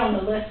sure, high on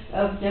the list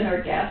of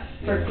dinner guests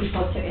for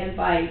people to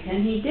invite.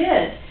 And he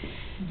did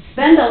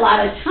spend a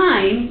lot of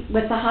time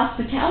with the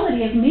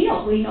hospitality of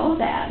meal. We know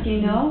that,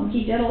 He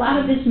did a lot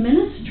of his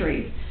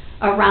ministry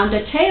around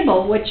a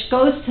table, which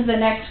goes to the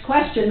next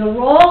question. The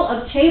role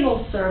of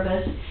table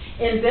service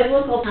in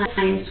biblical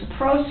times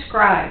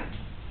proscribed.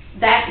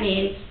 That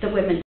means the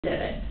women did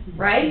it,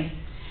 right?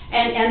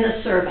 And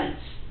the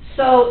servants.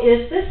 So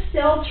is this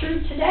still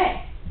true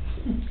today?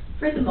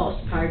 For the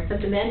most part, but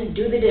the men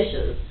do the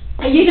dishes.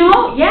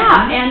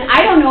 Yeah, and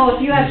I don't know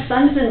if you have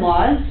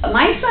sons-in-laws, but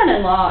my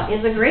son-in-law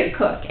is a great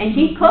cook, and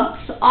he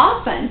cooks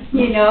often,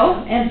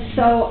 and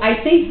so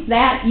I think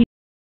that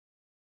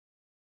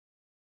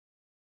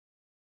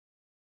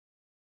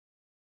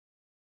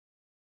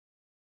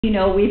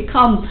we've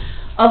come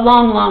a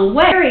long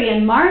way.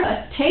 In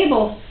Martha,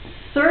 table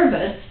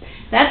service,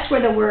 that's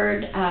where the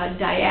word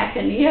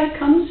diakonia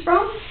comes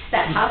from,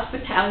 that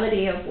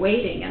hospitality of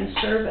waiting and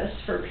service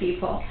for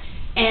people.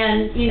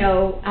 And,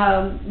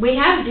 we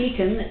have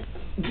deacons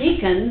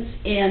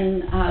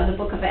in the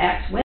book of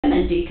Acts,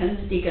 women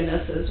deacons,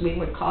 deaconesses, we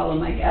would call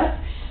them, I guess.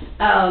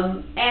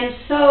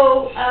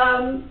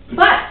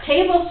 But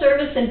table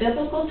service in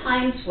biblical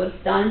times was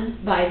done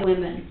by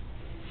women.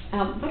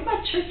 What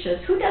about churches?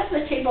 Who does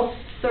the table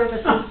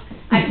services?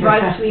 I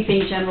broad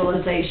sweeping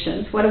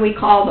generalizations. What do we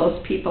call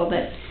those people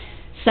that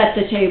set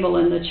the table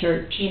in the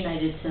church?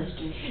 United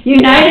Sisters.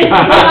 United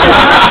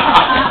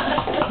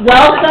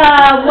Well,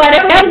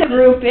 whatever the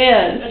group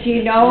is,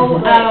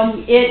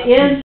 it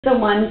is the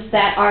ones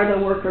that are the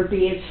worker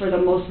bees for the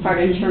most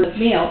part in terms of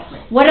meal.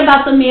 What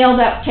about the meal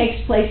that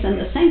takes place in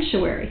the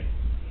sanctuary?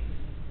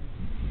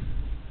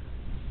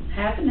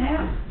 Half and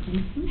half.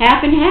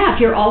 Half and half.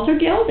 Your altar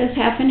guild is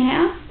half and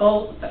half?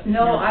 Oh,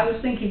 no, I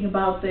was thinking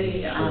about the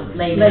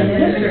lay lay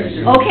ministers.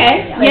 ministers.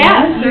 Okay, Lay yeah,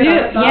 ministers, you do,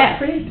 I thought yeah.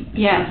 pretty-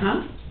 Yeah,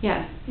 Uh-huh.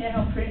 yeah.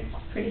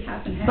 Pretty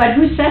half and half. But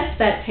who sets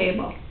that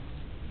table?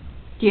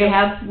 Do you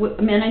have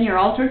men in your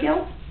altar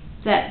guild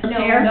that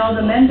prepare? No,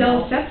 the men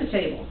don't set the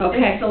table.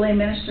 Okay. It's the lay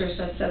ministers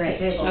that set the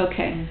table.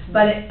 Okay,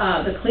 But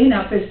the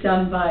cleanup is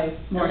done by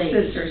more The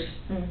ladies. sisters.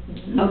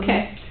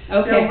 okay, There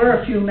okay.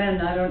 were a few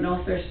men, I don't know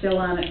if they're still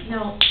on it.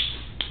 No.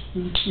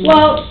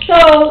 Well,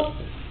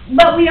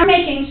 but we are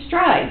making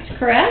strides,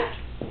 correct?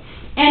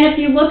 And if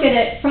you look at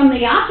it from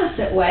the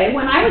opposite way,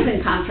 when I was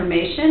in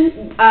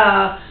confirmation,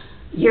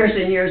 years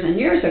and years and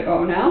years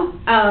ago now,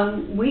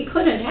 we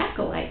couldn't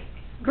acolyte.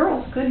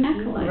 Girls couldn't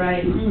acolyte.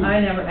 Right, I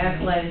never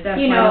acolyted, that's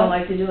You why I know- don't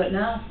like to do it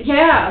now.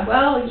 Yeah,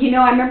 well,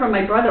 I remember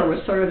my brother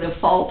was sort of the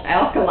default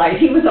acolyte.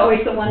 He was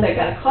always the one that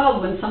got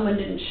called when someone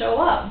didn't show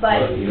up,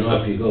 but...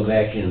 Well, if you go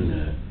back in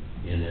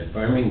the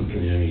farming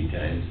community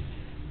times,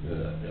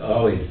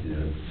 always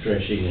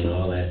threshing and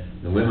all that,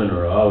 the women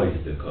are always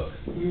the cooks.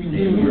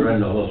 They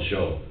run the whole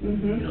show,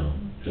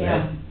 So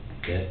Yeah.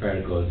 that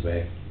part goes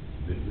back,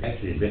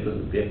 actually,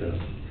 biblical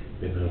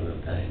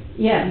time.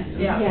 Yeah,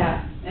 Yeah.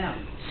 yeah.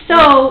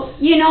 So,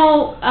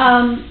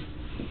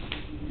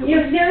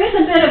 there is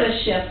a bit of a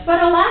shift,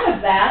 but a lot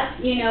of that,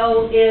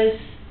 is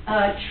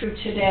true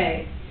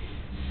today.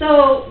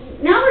 So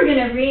now we're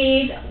going to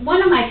read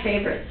one of my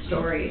favorite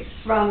stories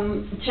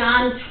from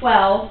John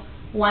 12,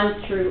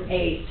 1 through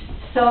 8.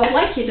 So I'd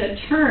like you to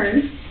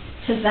turn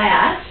to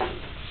that.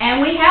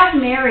 And we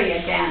have Mary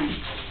again.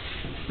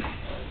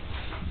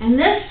 And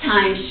this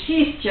time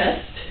she's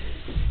just,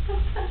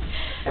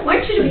 I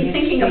want you to be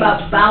thinking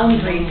about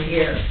boundaries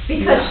here.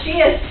 Because she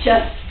is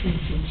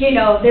just, you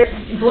know, they're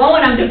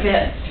blowing them to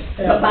bits,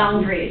 the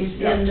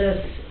boundaries in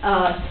this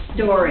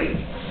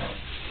story.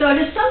 So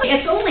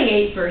it's only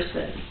 8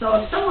 verses. So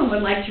if someone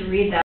would like to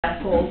read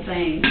that whole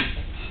thing,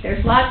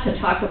 there's lots to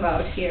talk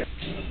about here.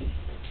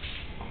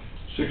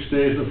 6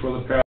 days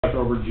before the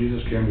Passover,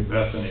 Jesus came to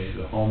Bethany,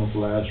 the home of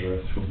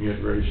Lazarus, whom he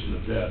had raised from the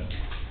dead.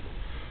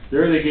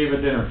 There they gave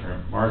a dinner for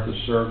him. Martha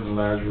served, and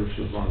Lazarus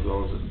was one of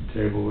those at the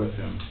table with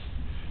him.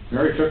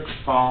 Mary took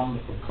a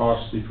pound of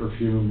costly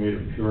perfume made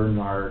of pure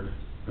nard,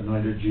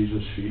 anointed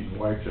Jesus' feet, and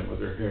wiped them with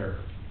her hair.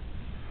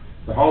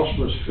 The house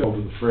was filled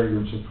with the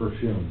fragrance of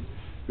perfume.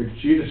 But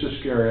Judas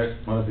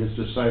Iscariot, one of his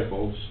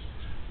disciples,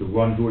 the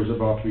one who was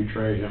about to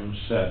betray him,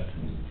 said,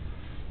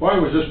 "Why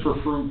was this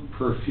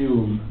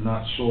perfume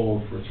not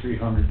sold for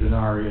 300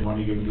 denarii and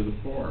money given to the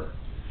poor?"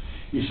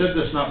 He said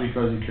this not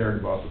because he cared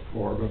about the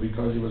poor, but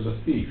because he was a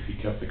thief.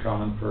 He kept the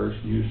common purse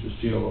and used to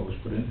steal what was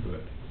put into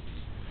it.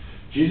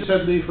 Jesus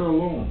said, "Leave her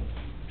alone.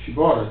 She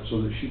bought it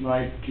so that she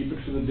might keep it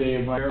for the day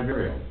of my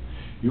burial.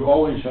 You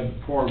always have the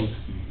poor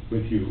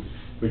with you,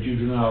 but you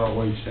do not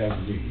always have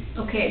me."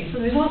 Okay, so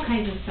there's all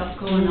kinds of stuff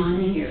going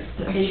on here.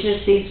 In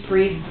just these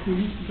brief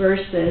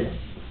verses,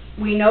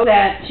 we know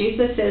that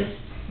Jesus is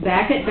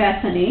back at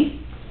Bethany.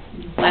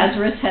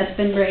 Lazarus has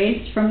been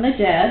raised from the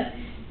dead.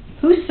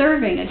 Who's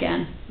serving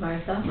again?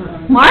 Martha?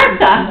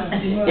 Martha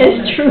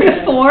is true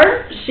to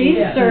form. She's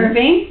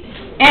serving.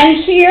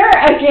 And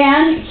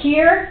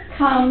here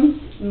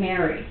comes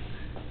Mary.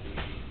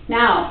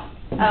 Now,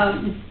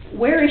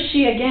 where is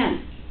she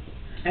again?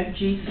 At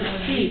Jesus'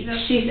 feet.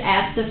 She's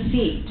at the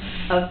feet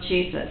of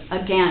Jesus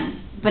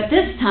again. But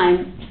this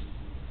time,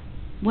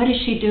 what does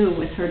she do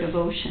with her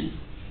devotion?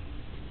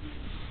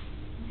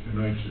 She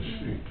anoints his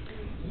feet.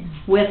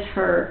 With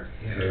her,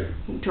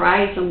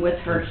 dries them with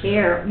her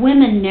hair.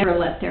 Women never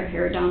let their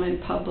hair down in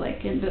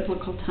public in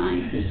biblical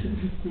times.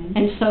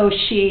 And so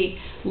she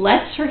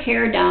lets her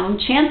hair down.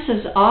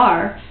 Chances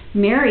are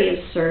Mary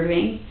is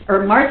serving,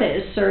 or Martha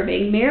is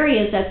serving. Mary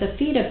is at the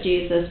feet of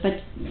Jesus,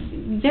 but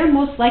there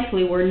most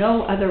likely were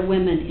no other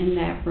women in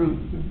that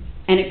room.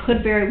 And it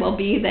could very well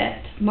be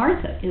that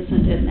Martha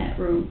isn't in that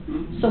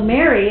room. So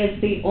Mary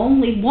is the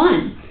only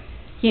one.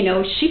 You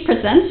know, she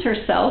presents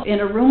herself in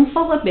a room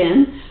full of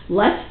men,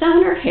 lets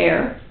down her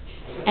hair,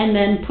 and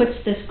then puts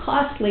this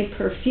costly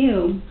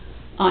perfume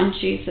on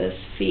Jesus'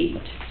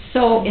 feet.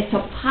 So it's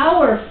a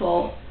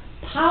powerful,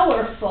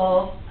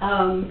 powerful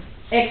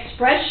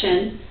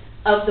expression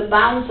of the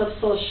bounds of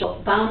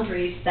social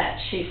boundaries that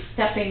she's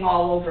stepping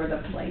all over the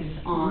place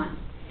on.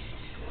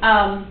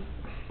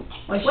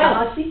 Was she a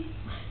hussy?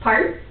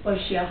 Pardon? Was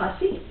she a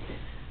hussy?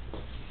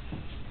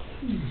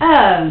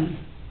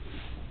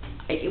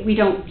 We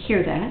don't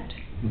hear that,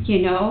 you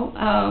know.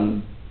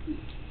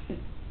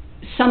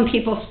 Some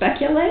people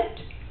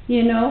speculate,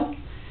 you know,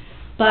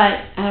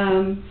 but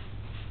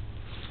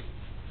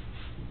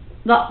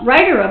the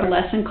writer of the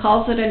lesson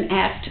calls it an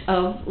act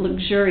of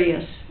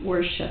luxurious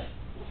worship.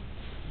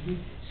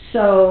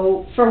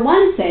 So, for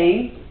one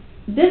thing,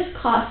 this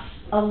costs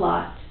a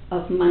lot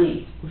of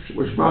money.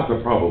 Which Martha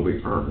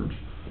probably earned.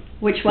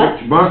 Which what?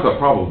 Which Martha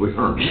probably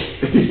earned.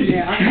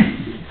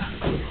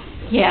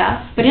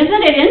 Yeah, but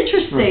isn't it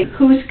interesting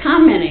who's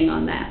commenting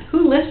on that?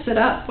 Who lifts it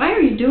up? Why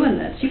are you doing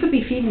this? You could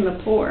be feeding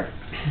the poor.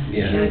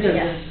 Yeah.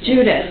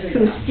 Judas,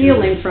 who's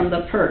stealing from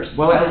the purse.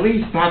 Well, at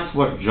least that's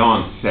what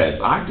John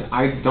says.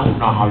 I don't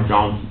know how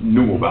John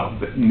knew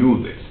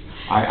this.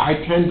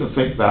 I tend to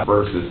think that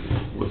verse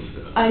was...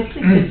 I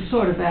think it's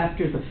sort of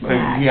after the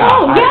fact. Yeah.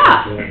 Oh,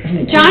 yeah.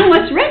 John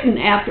was written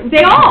after.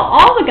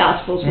 All the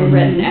Gospels were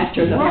written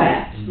after the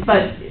fact.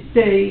 But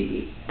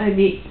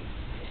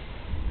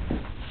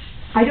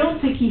I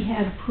don't think he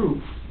had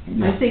proof.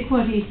 No. I think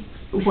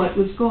what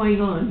was going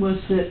on was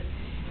that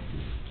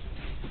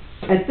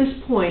at this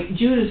point,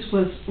 Judas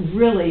was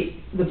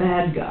really the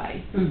bad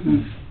guy.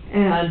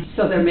 And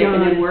so they're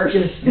making it worse.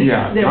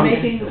 They're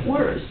making it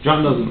worse.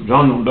 John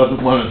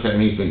doesn't want to say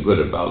anything good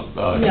about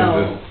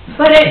No,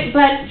 but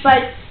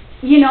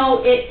you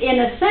know, in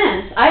a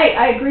sense,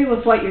 I agree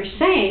with what you're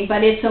saying,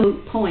 but it's a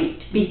moot point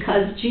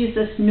because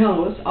Jesus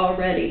knows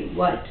already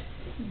what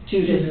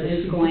Judas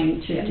is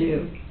going to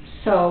do.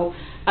 So,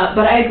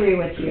 but I agree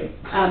with you.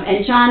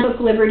 And John took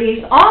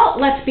liberties.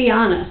 Let's be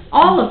honest,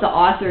 all of the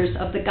authors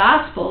of the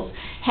Gospels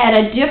had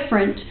a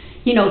different,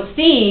 you know,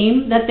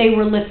 theme that they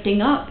were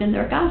lifting up in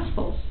their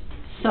Gospels.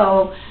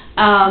 So,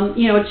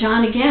 you know,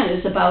 John again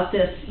is about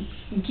this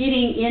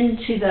getting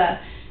into the,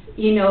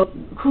 you know,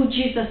 who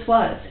Jesus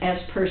was as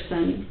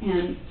person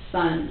and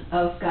Son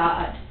of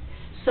God.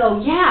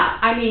 So yeah,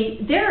 I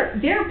mean,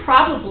 there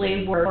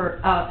probably were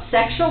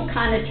sexual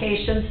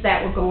connotations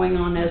that were going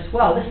on as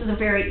well. This is a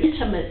very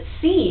intimate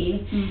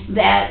scene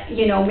that,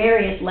 you know,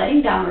 Mary is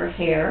letting down her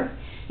hair.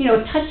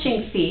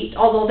 touching feet,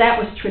 although that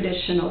was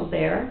traditional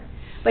there.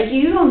 But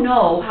you don't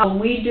know how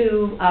we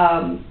do,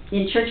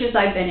 in churches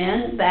I've been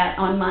in, that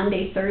on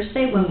Monday,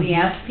 Thursday, when we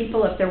ask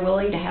people if they're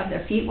willing to have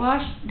their feet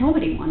washed,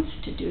 nobody wants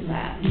to do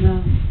that.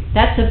 No.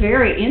 That's a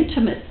very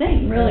intimate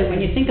thing, really,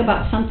 when you think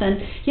about something,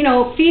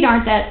 feet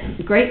aren't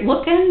that great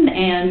looking,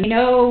 and,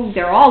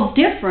 they're all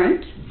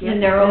different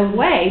in their own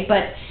way,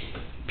 but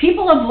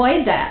people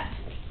avoid that.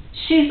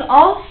 She's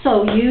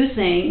also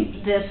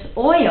using this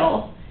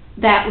oil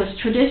that was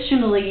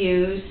traditionally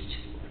used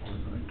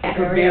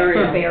For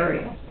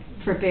burial.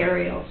 For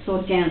burial. So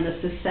again,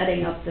 this is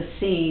setting up the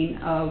scene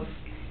of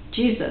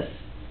Jesus'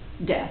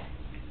 death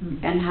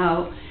and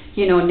how,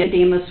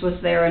 Nicodemus was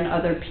there and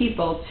other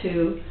people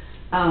to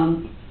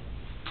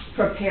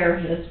prepare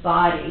his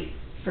body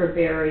for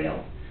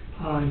burial.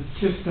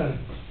 Just a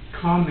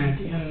comment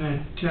in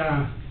that,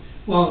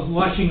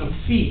 washing of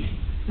feet,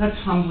 that's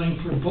humbling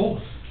for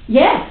both.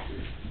 Yes.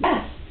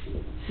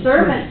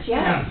 Servants,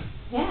 Yeah.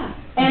 Yeah.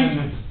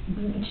 And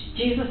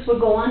Jesus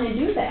would go on and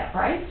do that,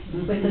 right?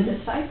 With the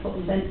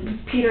disciples. And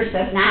Peter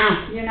said,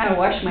 nah, you're not going to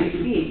wash my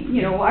feet.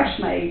 Wash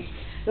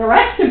the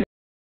rest of me.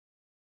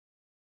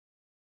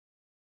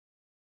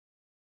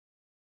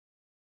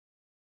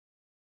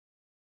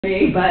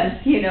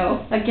 But,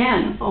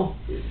 again. Oh,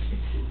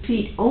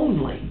 feet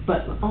only,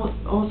 but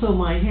also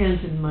my hands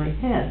and my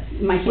head.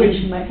 My hands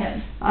and my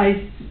head.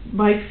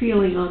 My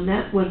feeling on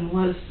that one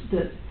was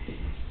that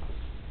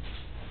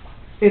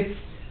if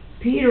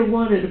Peter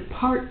wanted to,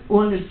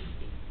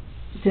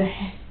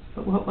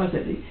 what was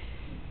it?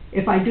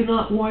 If I do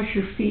not wash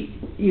your feet,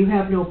 you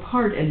have no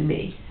part in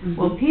me.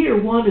 Well, Peter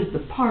wanted the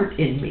part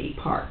in me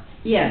part.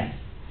 Yes.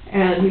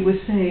 And he was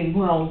saying,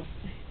 well,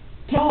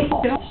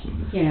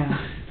 Yeah.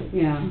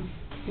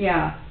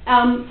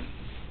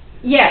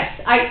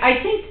 Yes, I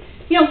think,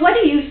 what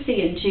do you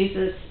see in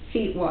Jesus'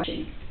 feet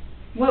washing?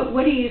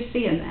 What do you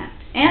see in that?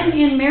 And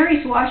in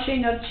Mary's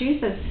washing of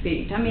Jesus'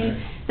 feet. I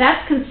mean,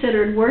 that's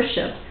considered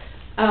worship.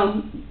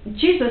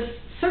 Jesus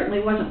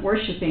certainly wasn't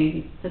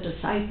worshiping the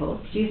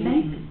disciples, do you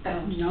think?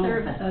 No.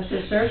 Servant. That's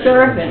a servant.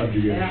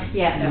 Servant. Yeah.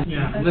 Yeah.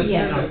 Yeah, listen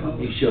Yeah. up.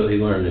 He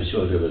wanted to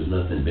show there was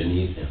nothing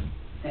beneath him.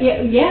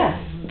 Yeah.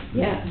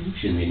 Yeah.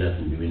 Shouldn't be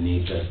nothing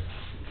beneath us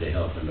to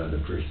help another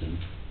person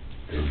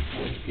to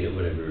get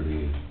whatever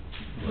we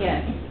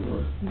Yeah.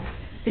 want.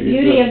 The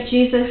beauty of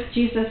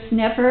Jesus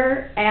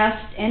never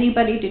asked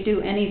anybody to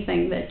do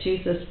anything that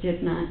Jesus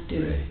did not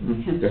do Right.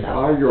 If himself.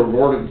 I, your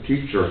Lord and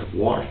teacher,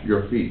 wash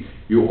your feet,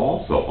 you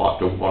also ought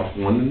to wash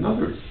one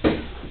another's.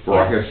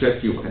 For I have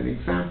set you an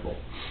example.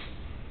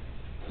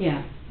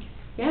 Yeah.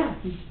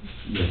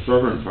 The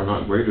servants are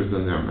not greater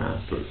than their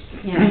masters.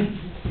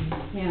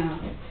 Yeah.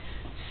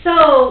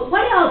 So,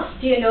 what else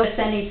do you notice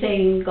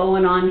anything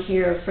going on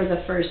here for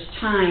the first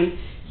time?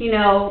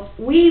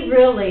 We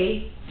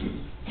really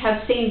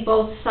have seen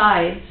both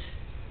sides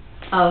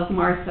of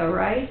Martha,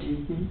 right?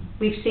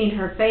 We've seen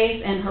her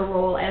faith and her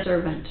role as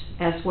servant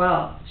as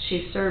well.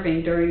 She's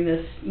serving during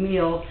this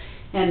meal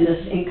and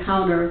this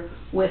encounter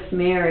with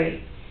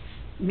Mary.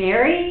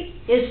 Mary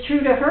is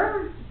true to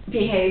her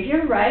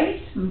behavior, right?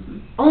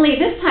 Only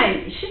this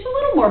time, she's a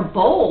little more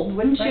bold.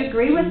 Wouldn't you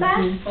agree with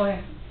that? Oh,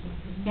 yeah.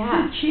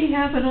 Yeah. did she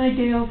have an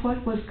idea of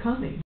what was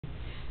coming?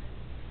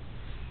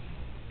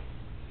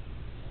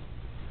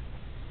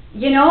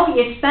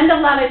 You spend a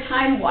lot of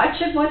time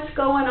watching what's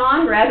going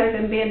on rather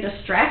than being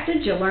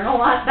distracted. You learn a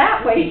lot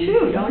that way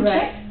too, don't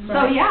Right, you? So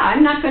right. yeah,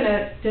 I'm not going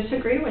to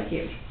disagree with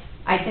you.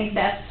 I think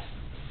that's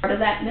part of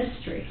that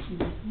mystery.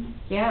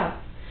 Yeah.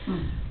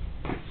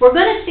 We're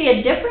going to see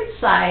a different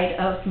side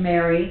of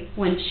Mary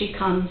when she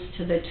comes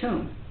to the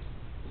tomb.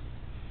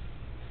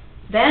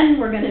 Then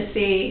we're going to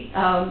see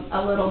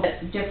a little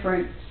bit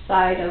different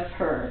side of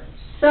her.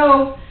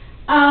 So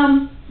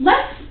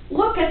let's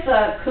look at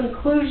the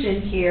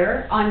conclusion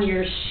here on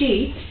your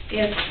sheet.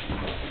 It's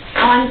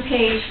on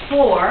page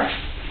 4.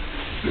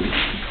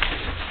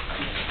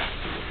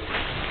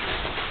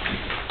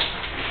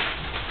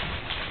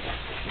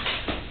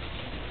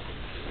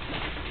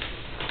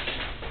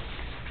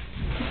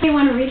 Do you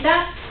want to read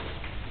that?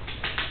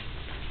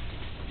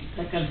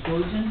 The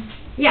conclusion?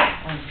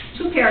 Yeah,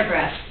 2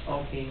 paragraphs.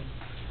 Okay.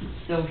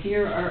 So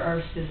here are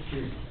our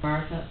sisters,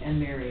 Martha and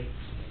Mary.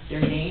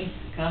 Their names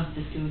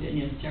constitute an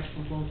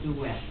inseparable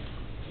duet.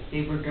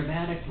 They were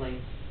dramatically,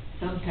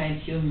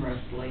 sometimes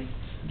humorously,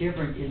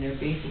 different in their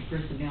basic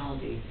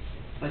personalities,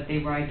 but they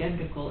were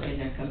identical in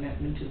their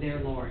commitment to their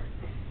Lord.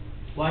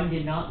 One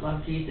did not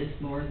love Jesus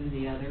more than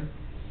the other,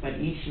 but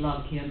each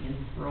loved him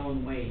in her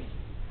own way.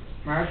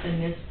 Martha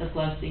missed the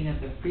blessing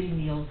of the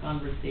pre-meal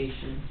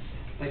conversation,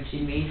 but she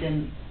made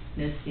the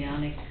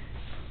messianic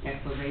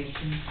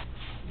declaration.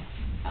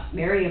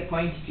 Mary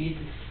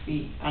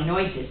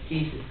anointed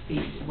Jesus'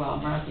 feet while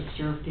Martha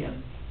served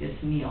him his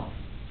meal.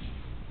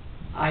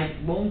 I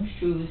won't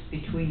choose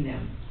between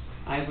them.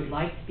 I would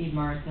like to be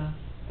Martha,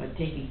 but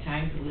taking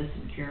time to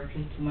listen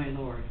carefully to my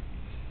Lord.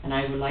 And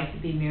I would like to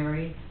be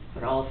Mary,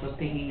 but also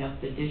picking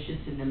up the dishes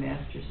in the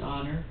Master's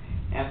honor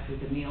after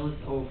the meal is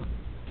over.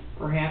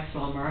 Perhaps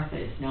while Martha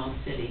is now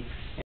sitting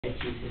at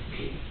Jesus'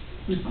 feet.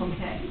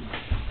 Okay.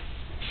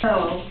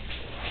 So,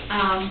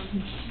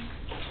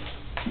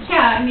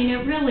 yeah, I mean,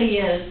 it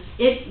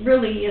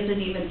really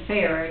isn't even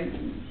fair.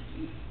 And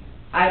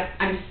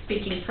I'm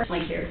speaking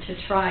personally here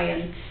to try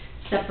and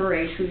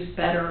separate who's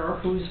better or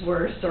who's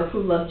worse or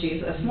who loved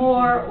Jesus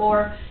more,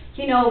 or,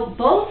 you know,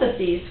 both of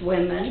these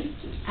women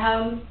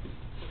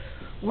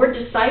were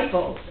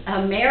disciples.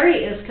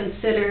 Mary is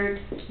considered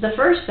the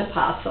first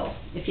apostle,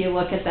 if you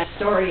look at that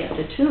story at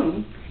the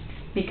tomb,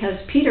 because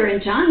Peter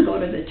and John go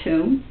to the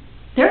tomb.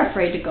 They're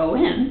afraid to go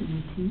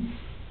in,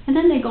 and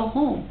then they go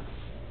home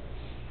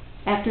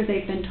after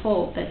they've been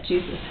told that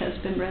Jesus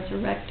has been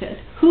resurrected.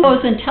 Who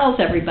goes and tells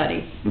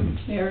everybody?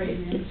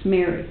 Mary. It's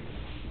Mary.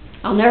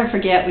 I'll never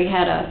forget, we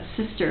had a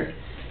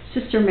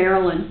Sister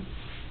Marilyn,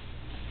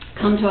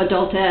 come to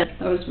adult ed.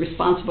 I was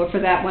responsible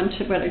for that one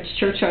too, but at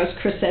church I was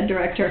Chris Ed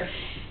director.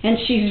 And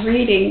she's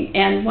reading,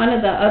 and one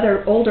of the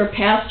other older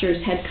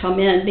pastors had come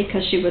in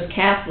because she was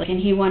Catholic, and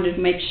he wanted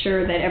to make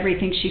sure that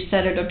everything she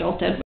said at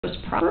adult ed was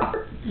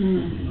proper.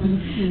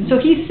 So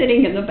he's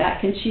sitting in the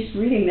back, and she's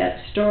reading that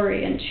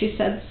story, and she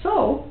said,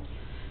 so,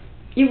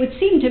 it would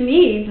seem to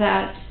me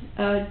that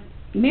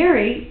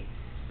Mary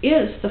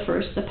is the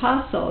first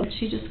apostle. And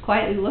she just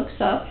quietly looks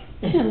up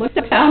and looks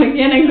down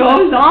again and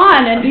goes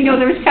on. And, you know,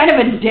 there was kind of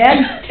a dead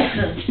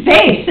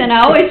space. And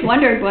I always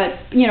wondered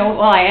what, you know,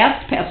 well, I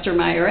asked Pastor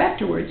Meyer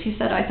afterwards. He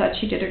said, I thought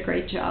she did a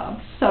great job.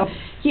 So,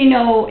 you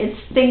know, it's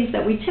things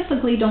that we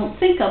typically don't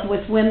think of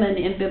with women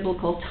in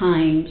biblical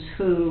times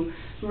who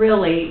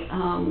really,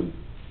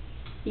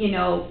 you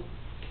know,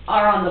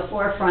 are on the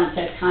forefront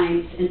at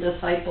times in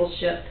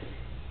discipleship.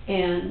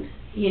 And,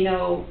 you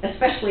know,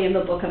 especially in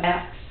the book of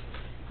Acts,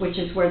 which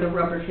is where the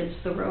rubber hits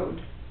the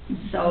road.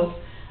 So,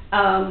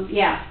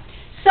 yeah.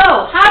 So,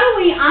 how do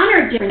we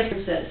honor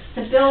differences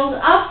to build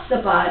up the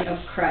body of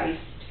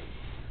Christ?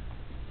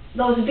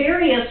 Those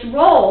various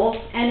roles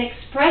and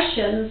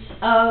expressions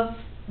of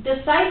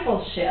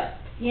discipleship.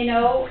 You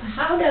know,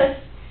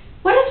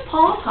 what does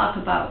Paul talk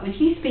about when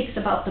he speaks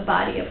about the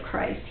body of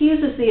Christ? He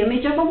uses the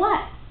image of a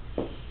what?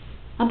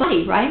 A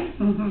body, right?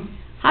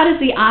 How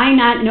does the eye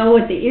not know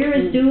what the ear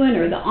is doing,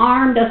 or the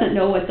arm doesn't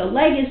know what the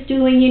leg is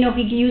doing? You know,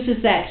 he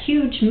uses that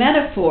huge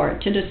metaphor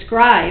to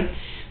describe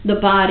the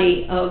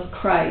body of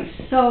Christ.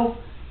 So,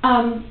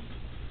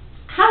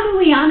 how do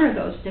we honor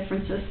those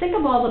differences? Think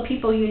of all the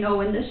people you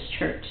know in this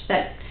church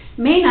that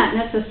may not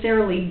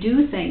necessarily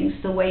do things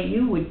the way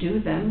you would do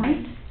them,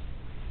 right?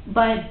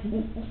 But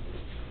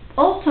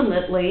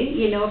ultimately,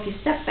 you know, if you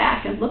step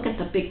back and look at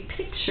the big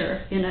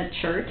picture in a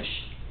church,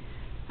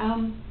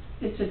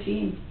 it's a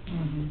team.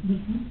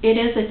 It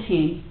is a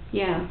team,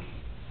 yeah.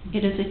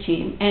 It is a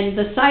team. And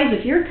the size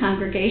of your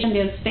congregation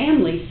is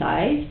family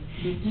size.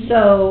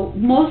 So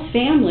most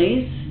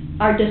families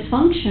are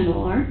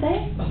dysfunctional, aren't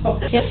they?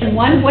 In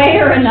one way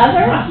or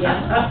another.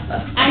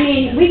 I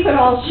mean, we could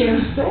all share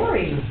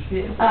stories.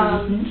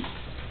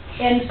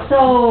 And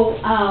so,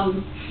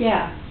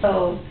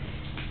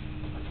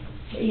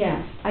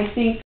 yeah, I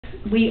think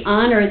we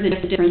honor the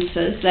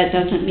differences. That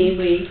doesn't mean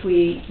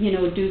we you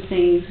know, do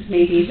things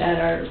maybe that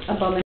are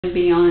above and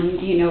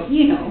beyond, you know,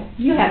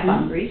 you have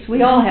boundaries.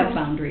 We all have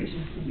boundaries.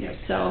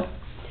 So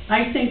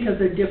I think of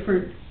the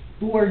different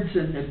boards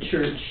in the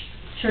church.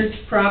 Church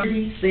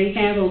properties, they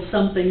handle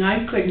something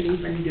I couldn't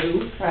even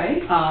do.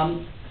 Right.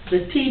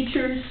 The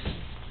teachers,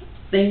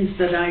 things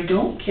that I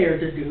don't care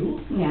to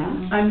do.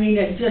 Yeah. I mean,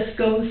 it just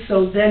goes,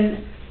 so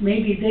then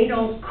maybe they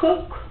don't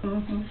cook,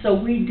 so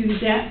we do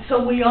that.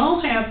 So we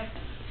all have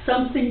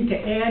something to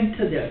add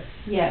to this.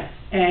 Yes.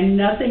 And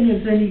nothing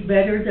is any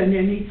better than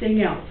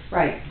anything else.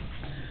 Right.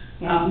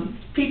 Yeah.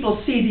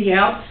 People see the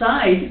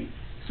outside,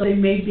 so they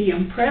may be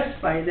impressed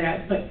by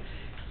that, but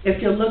if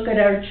you look at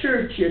our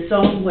church, it's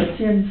all what's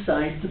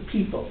inside the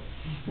people.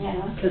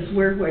 Yeah. Because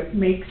we're what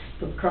makes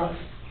the cross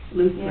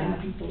Lutheran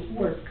Yeah. people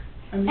work.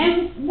 I mean,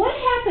 And what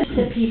happens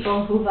to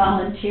people who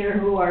volunteer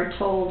who are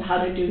told how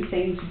to do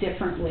things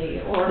differently,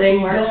 or They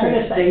who are don't.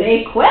 criticized? They-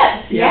 They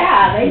quit.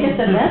 Yeah. They get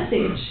the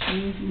message.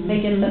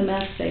 They get the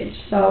message.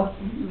 So,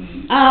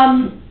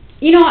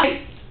 you know,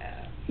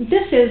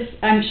 this is,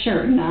 I'm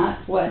sure,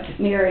 not what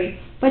Mary,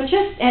 but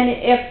just, and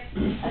if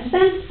a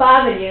sense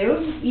bothers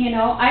you, you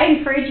know, I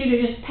encourage you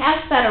to just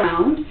pass that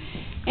around.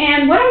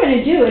 And what I'm going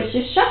to do is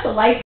just shut the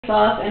lights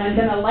off, and I'm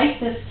going to light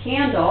this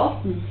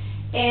candle.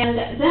 And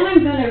then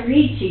I'm going to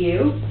read to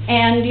you,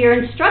 and your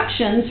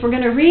instructions, we're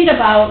going to read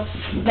about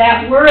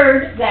that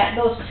word,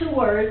 those two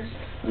words,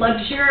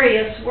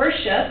 luxurious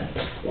worship.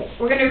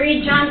 We're going to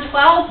read John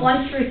 12,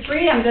 1 through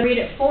 3. I'm going to read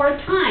it 4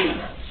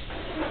 times.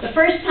 The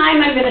first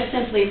time I'm going to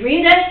simply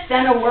read it,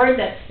 then a word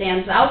that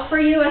stands out for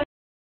you. As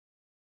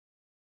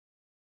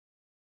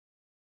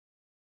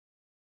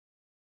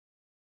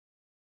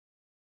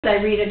I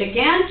read it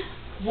again,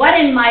 what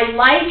in my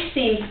life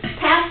seems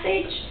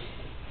passage,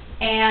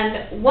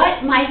 and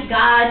what might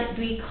God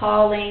be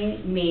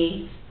calling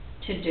me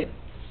to do?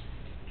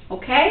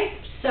 Okay?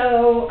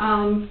 So,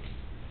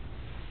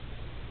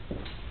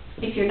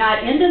 if you're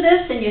not into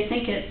this and you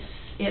think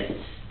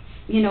it's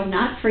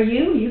not for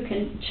you. You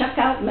can check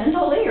out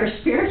mentally or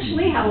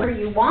spiritually, however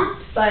you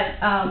want, but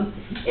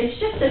it's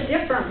just a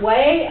different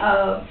way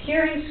of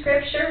hearing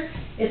Scripture.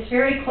 It's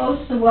very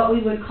close to what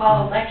we would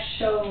call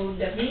Lectio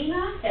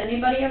Divina.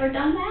 Anybody ever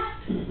done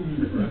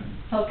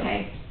that?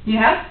 Okay. You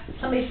have?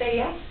 Somebody say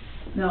yes?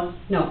 No.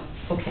 No.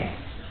 Okay.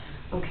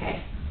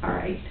 Okay. All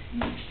right.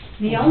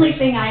 The only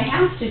thing I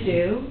have to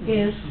do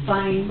is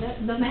find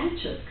the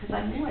matches, because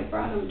I know I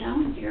brought them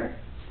down here.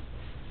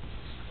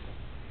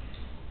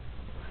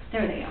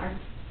 There they are.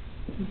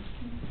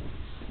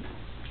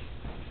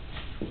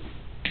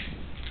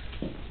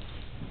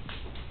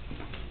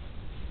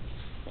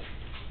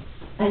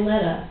 I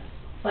led a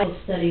Bible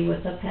study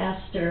with a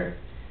pastor,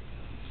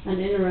 an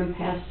interim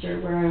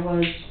pastor, where I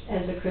was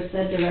as a Chris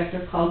Ed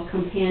director, called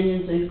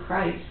Companions in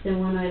Christ. And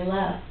when I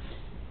left,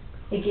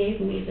 it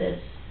gave me this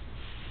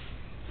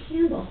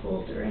candle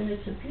holder, and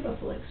it's a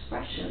beautiful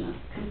expression of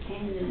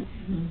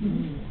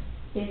companion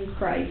in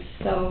Christ.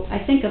 So I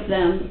think of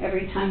them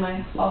every time I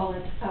haul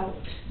it out.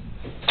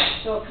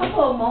 So a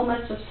couple of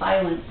moments of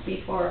silence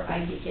before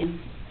I begin.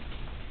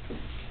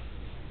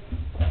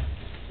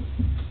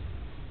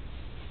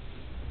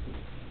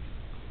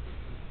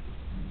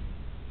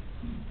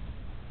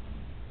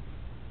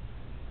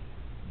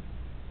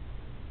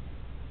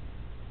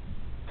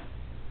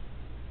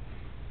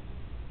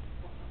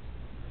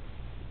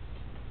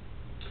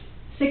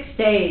 "6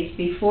 days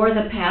before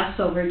the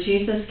Passover,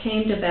 Jesus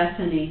came to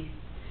Bethany,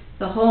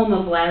 the home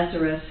of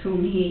Lazarus,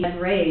 whom he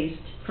had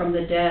raised from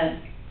the dead.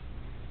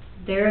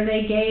 There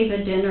they gave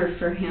a dinner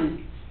for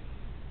him.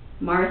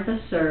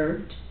 Martha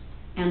served,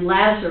 and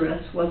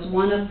Lazarus was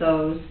one of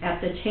those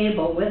at the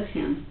table with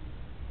him.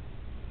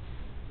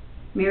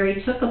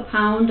 Mary took a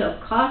pound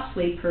of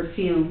costly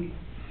perfume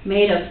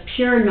made of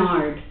pure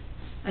nard,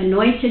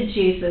 anointed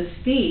Jesus'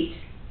 feet,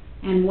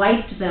 and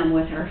wiped them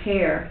with her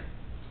hair.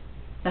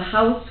 The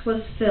house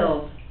was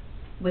filled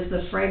with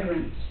the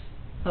fragrance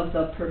of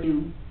the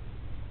perfume."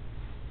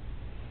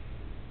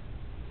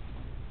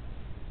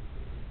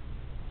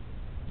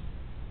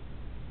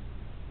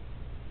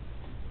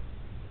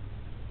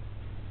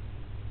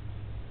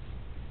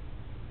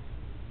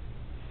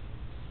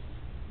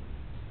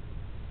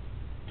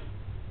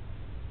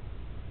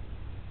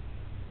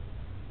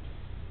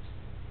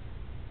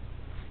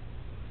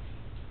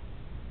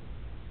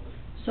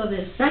 So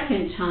the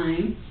second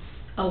time,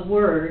 a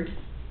word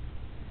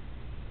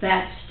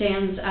that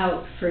stands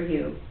out for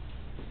you.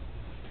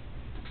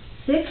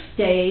 6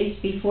 days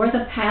before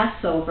the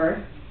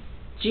Passover,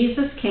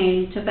 Jesus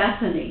came to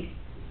Bethany,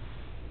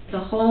 the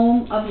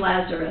home of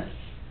Lazarus,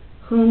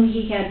 whom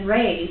he had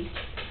raised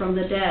from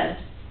the dead.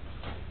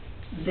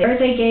 There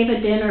they gave a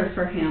dinner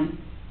for him.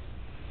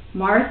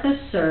 Martha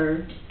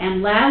served,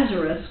 and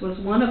Lazarus was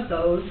one of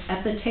those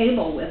at the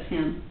table with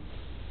him.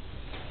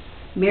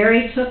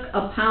 Mary took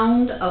a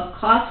pound of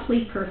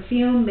costly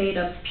perfume made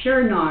of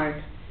pure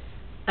nard,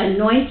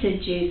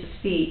 anointed Jesus'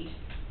 feet,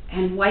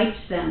 and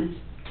wiped them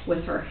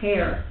with her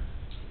hair.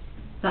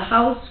 The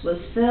house was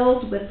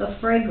filled with the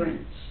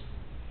fragrance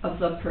of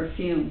the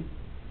perfume.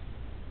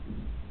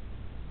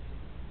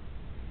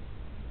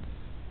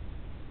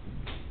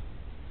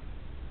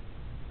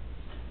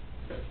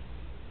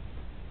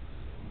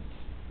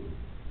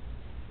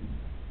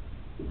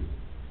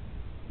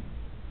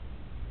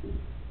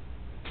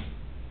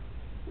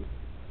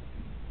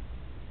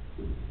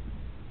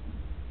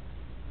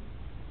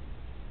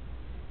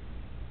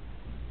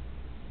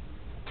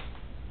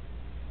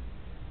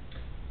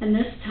 And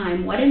this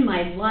time, what in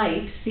my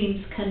life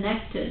seems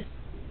connected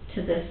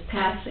to this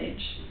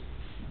passage?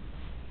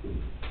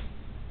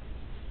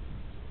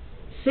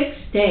 6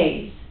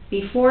 days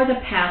before the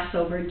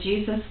Passover,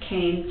 Jesus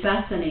came to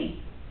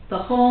Bethany, the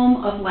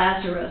home of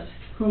Lazarus,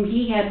 whom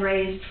he had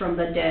raised from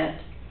the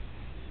dead.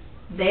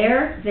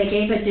 There they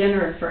gave a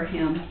dinner for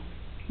him.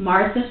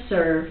 Martha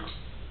served,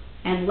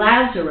 and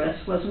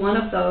Lazarus was one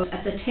of those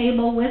at the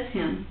table with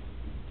him.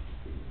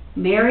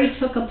 Mary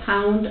took a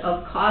pound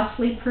of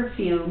costly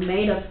perfume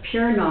made of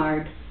pure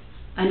nard,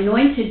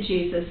 anointed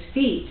Jesus'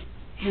 feet,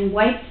 and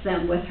wiped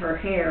them with her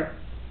hair.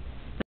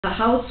 The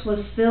house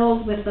was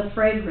filled with the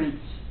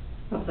fragrance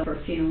of the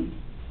perfume.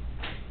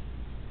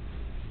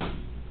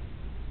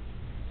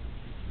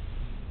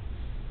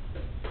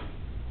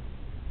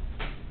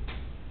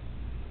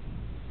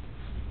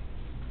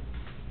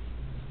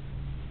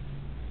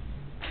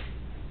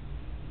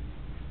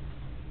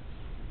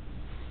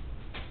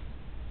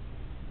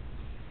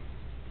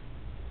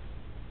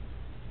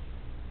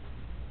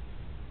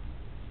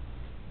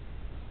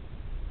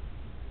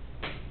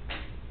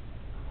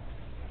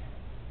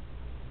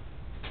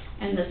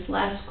 And this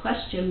last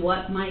question,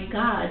 what might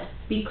God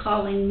be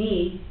calling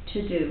me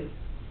to do?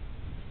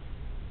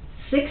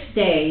 6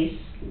 days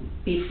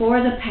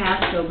before the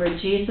Passover,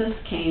 Jesus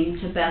came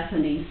to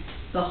Bethany,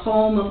 the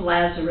home of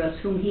Lazarus,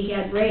 whom he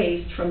had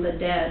raised from the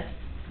dead.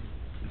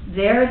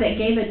 There they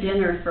gave a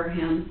dinner for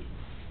him.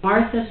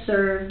 Martha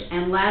served,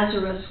 and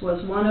Lazarus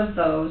was one of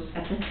those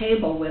at the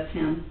table with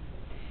him.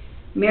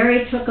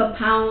 Mary took a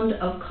pound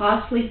of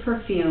costly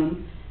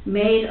perfume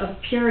made of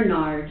pure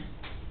nard,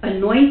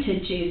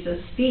 anointed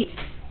Jesus' feet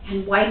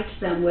and wiped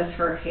them with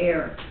her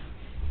hair.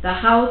 The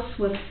house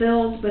was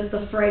filled with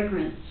the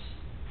fragrance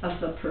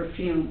of the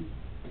perfume.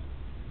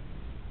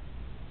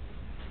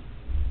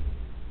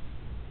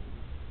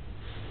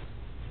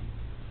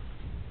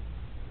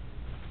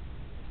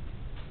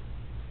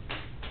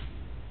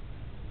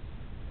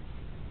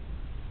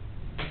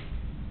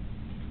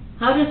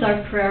 How does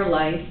our prayer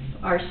life,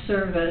 our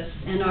service,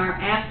 and our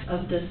act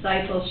of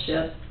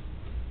discipleship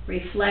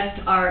reflect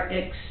our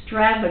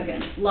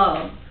extravagant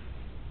love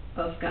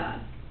of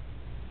God?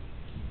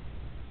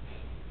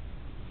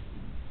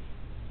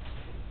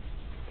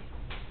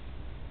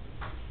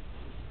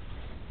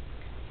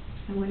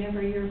 And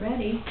whenever you're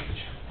ready,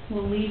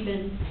 we'll leave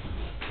in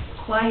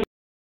quiet.